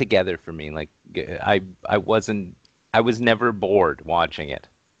fit together for me. Like, I was never bored watching it.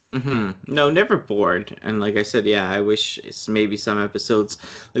 No, never bored. And like I said, yeah, I wish maybe some episodes,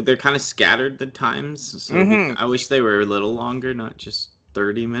 like they're kind of scattered at times. So Hmm. I wish they were a little longer, not just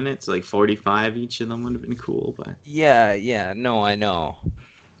 30 minutes, like 45 each of them would have been cool. Yeah, yeah, no, I know.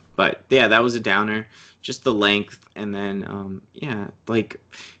 But yeah, that was a downer. Just the length, and then yeah, like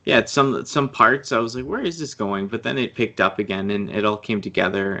yeah, some parts I was like, where is this going? But then it picked up again, and it all came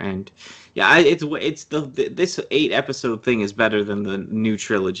together. And yeah, it's this 8 episode thing is better than the new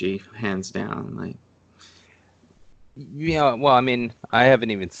trilogy, hands down. Like. Yeah, well, I mean, I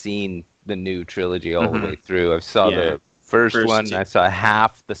haven't even seen the new trilogy all the Hmm. way through. I saw Yeah, the first first one. two. I saw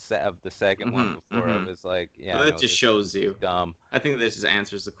half the set of the second one Hmm. before I Hmm. was like, But yeah, that no, just this is shows you. dumb. I think this just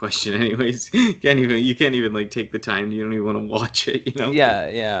answers the question, anyways. You can't even like take the time. You don't even want to watch it. You know. Yeah,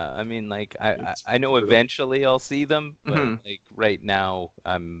 yeah. I mean, like, It's I know brutal. eventually I'll see them, but Hmm. like right now,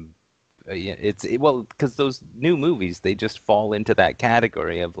 yeah, well, because those new movies, they just fall into that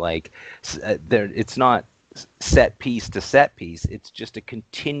category of like, they're it's not set piece to set piece. It's just a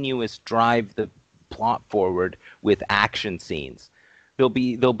continuous drive the plot forward with action scenes. There'll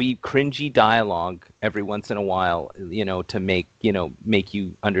be cringy dialogue every once in a while, to make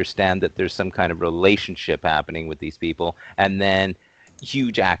you understand that there's some kind of relationship happening with these people, and then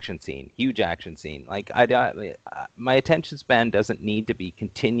huge action scene. Like, my attention span doesn't need to be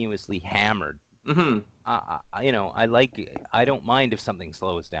continuously hammered. Hmm. I don't mind if something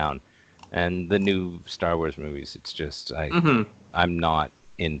slows down. And the new Star Wars movies, it's just Hmm. I'm not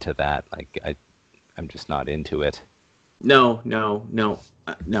into that. Like, I'm just not into it. No, no, no,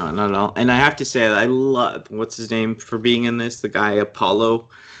 no, not at all. And I have to say, I love what's his name for being in this. The guy Apollo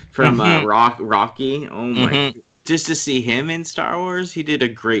from Hmm. Rocky. Oh my! Hmm. Just to see him in Star Wars, he did a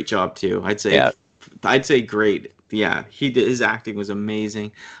great job too. Yeah, I'd say great. Yeah, he did. His acting was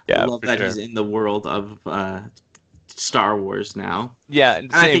amazing. I yeah, love for that sure. he's in the world of Star Wars now. Yeah, and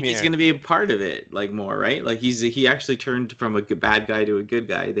And I same think he's here. going to be a part of it, like more, right? Like he actually turned from a bad guy to a good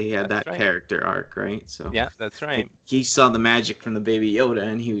guy. They had That's that right. character arc, right? So Yeah, that's right. he saw the magic from the baby Yoda,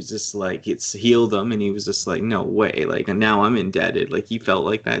 and he was just like, it's healed him, and he was just like, no way, like, and now I'm indebted. Like he felt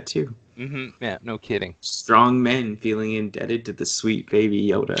like that too. Yeah, no kidding. Strong men feeling indebted to the sweet baby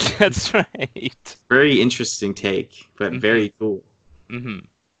Yoda. That's right. Very interesting take, but Hmm. very cool. Hmm.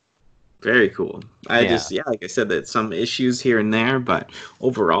 Very cool. I Yeah, just, yeah, like I said, that some issues here and there, but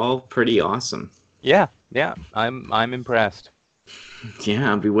overall, pretty awesome. yeah, yeah. I'm impressed. Yeah,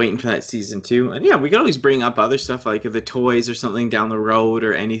 I'll be waiting for that season 2. And yeah, we could always bring up other stuff like the toys or something down the road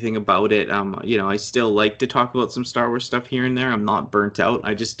or anything about it. I still like to talk about some Star Wars stuff here and there. I'm not burnt out.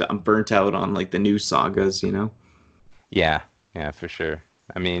 I'm burnt out on like the new sagas. Yeah, yeah, for sure.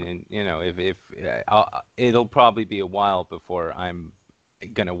 I mean, and, if it'll probably be a while before I'm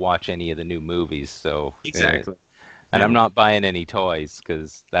gonna watch any of the new movies. So, Exactly. and I'm Yeah. not buying any toys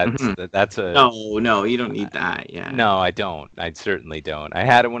because Hmm. that's a No, no, you don't need that. Yeah. no. I don't. I certainly don't. I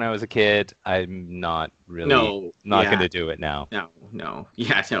had it when I was a kid. I'm not really No. not Yeah. gonna do it now. No. No.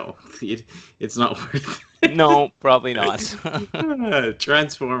 Yeah. No. It's not worth No, probably not. it.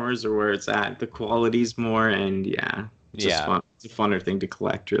 Transformers are where it's at. The quality's more, and yeah, just Yeah, fun. It's a funner thing to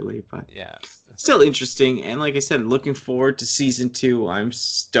collect, really. But yeah. still interesting. And like I said, looking forward to season 2. I'm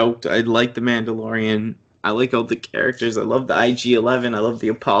stoked. I like the Mandalorian. I like all the characters. I love the IG-11. I love the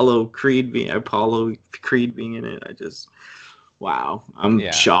Apollo Creed being in it. Wow. I'm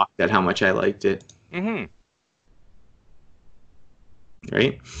Yeah. shocked at how much I liked it. Hmm.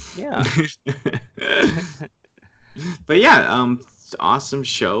 Right? Yeah. But yeah, awesome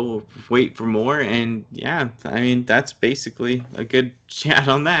show. Wait for more. And yeah, I mean, that's basically a good chat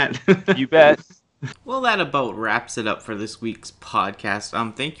on that. You bet. Well, that about wraps it up for this week's podcast.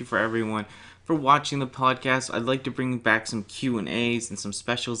 Thank you for everyone for for watching the podcast. I'd like to bring back some Q&As and some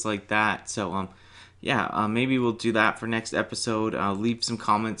specials like that. So yeah, maybe we'll do that for next episode. Leave some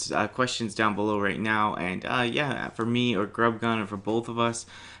comments, questions down below right now, and yeah, for me or Grubgun or for both of us,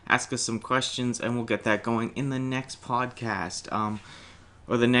 ask us some questions, and we'll get that going in the next podcast.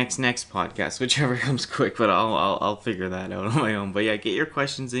 Or the next podcast, whichever comes quick. But I'll figure that out on my own. But yeah, get your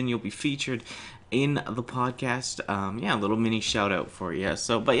questions in. You'll be featured in the podcast. Yeah, a little mini shout out for you.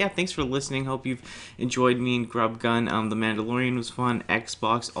 So, but yeah, thanks for listening. Hope you've enjoyed me and Grub Gun. The Mandalorian was fun.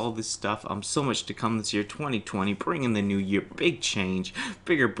 Xbox, all this stuff. So much to come this year, 2020. Bring in the new year. Big change,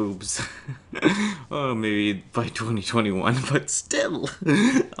 bigger boobs. Oh, maybe by 2021, but still.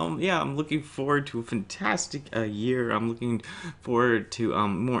 Yeah, I'm looking forward to a fantastic year. I'm looking forward to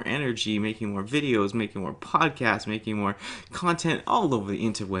more energy, making more videos, making more podcasts, making more content all over the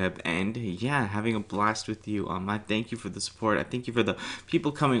interweb, and yeah, having a blast with you. I thank you for the support. I thank you for the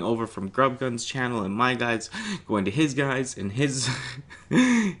people coming over from Grubgun's channel and my guys going to his guys and his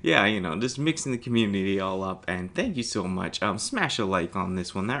yeah, just mixing the community all up. And thank you so much. Smash a like on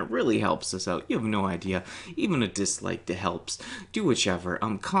this one. That really helps us out. You have no idea. Even a dislike that helps. Do whichever.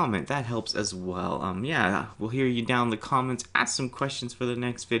 Comment. That helps as well. Yeah, we'll hear you down in the comments. Ask some questions for the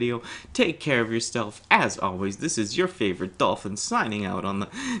next video. Take care of yourself. As always, this is your favorite Dolphin signing out on the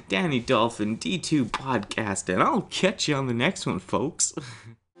Danny Dolphin D2 podcast. And I'll catch you on the next one, folks.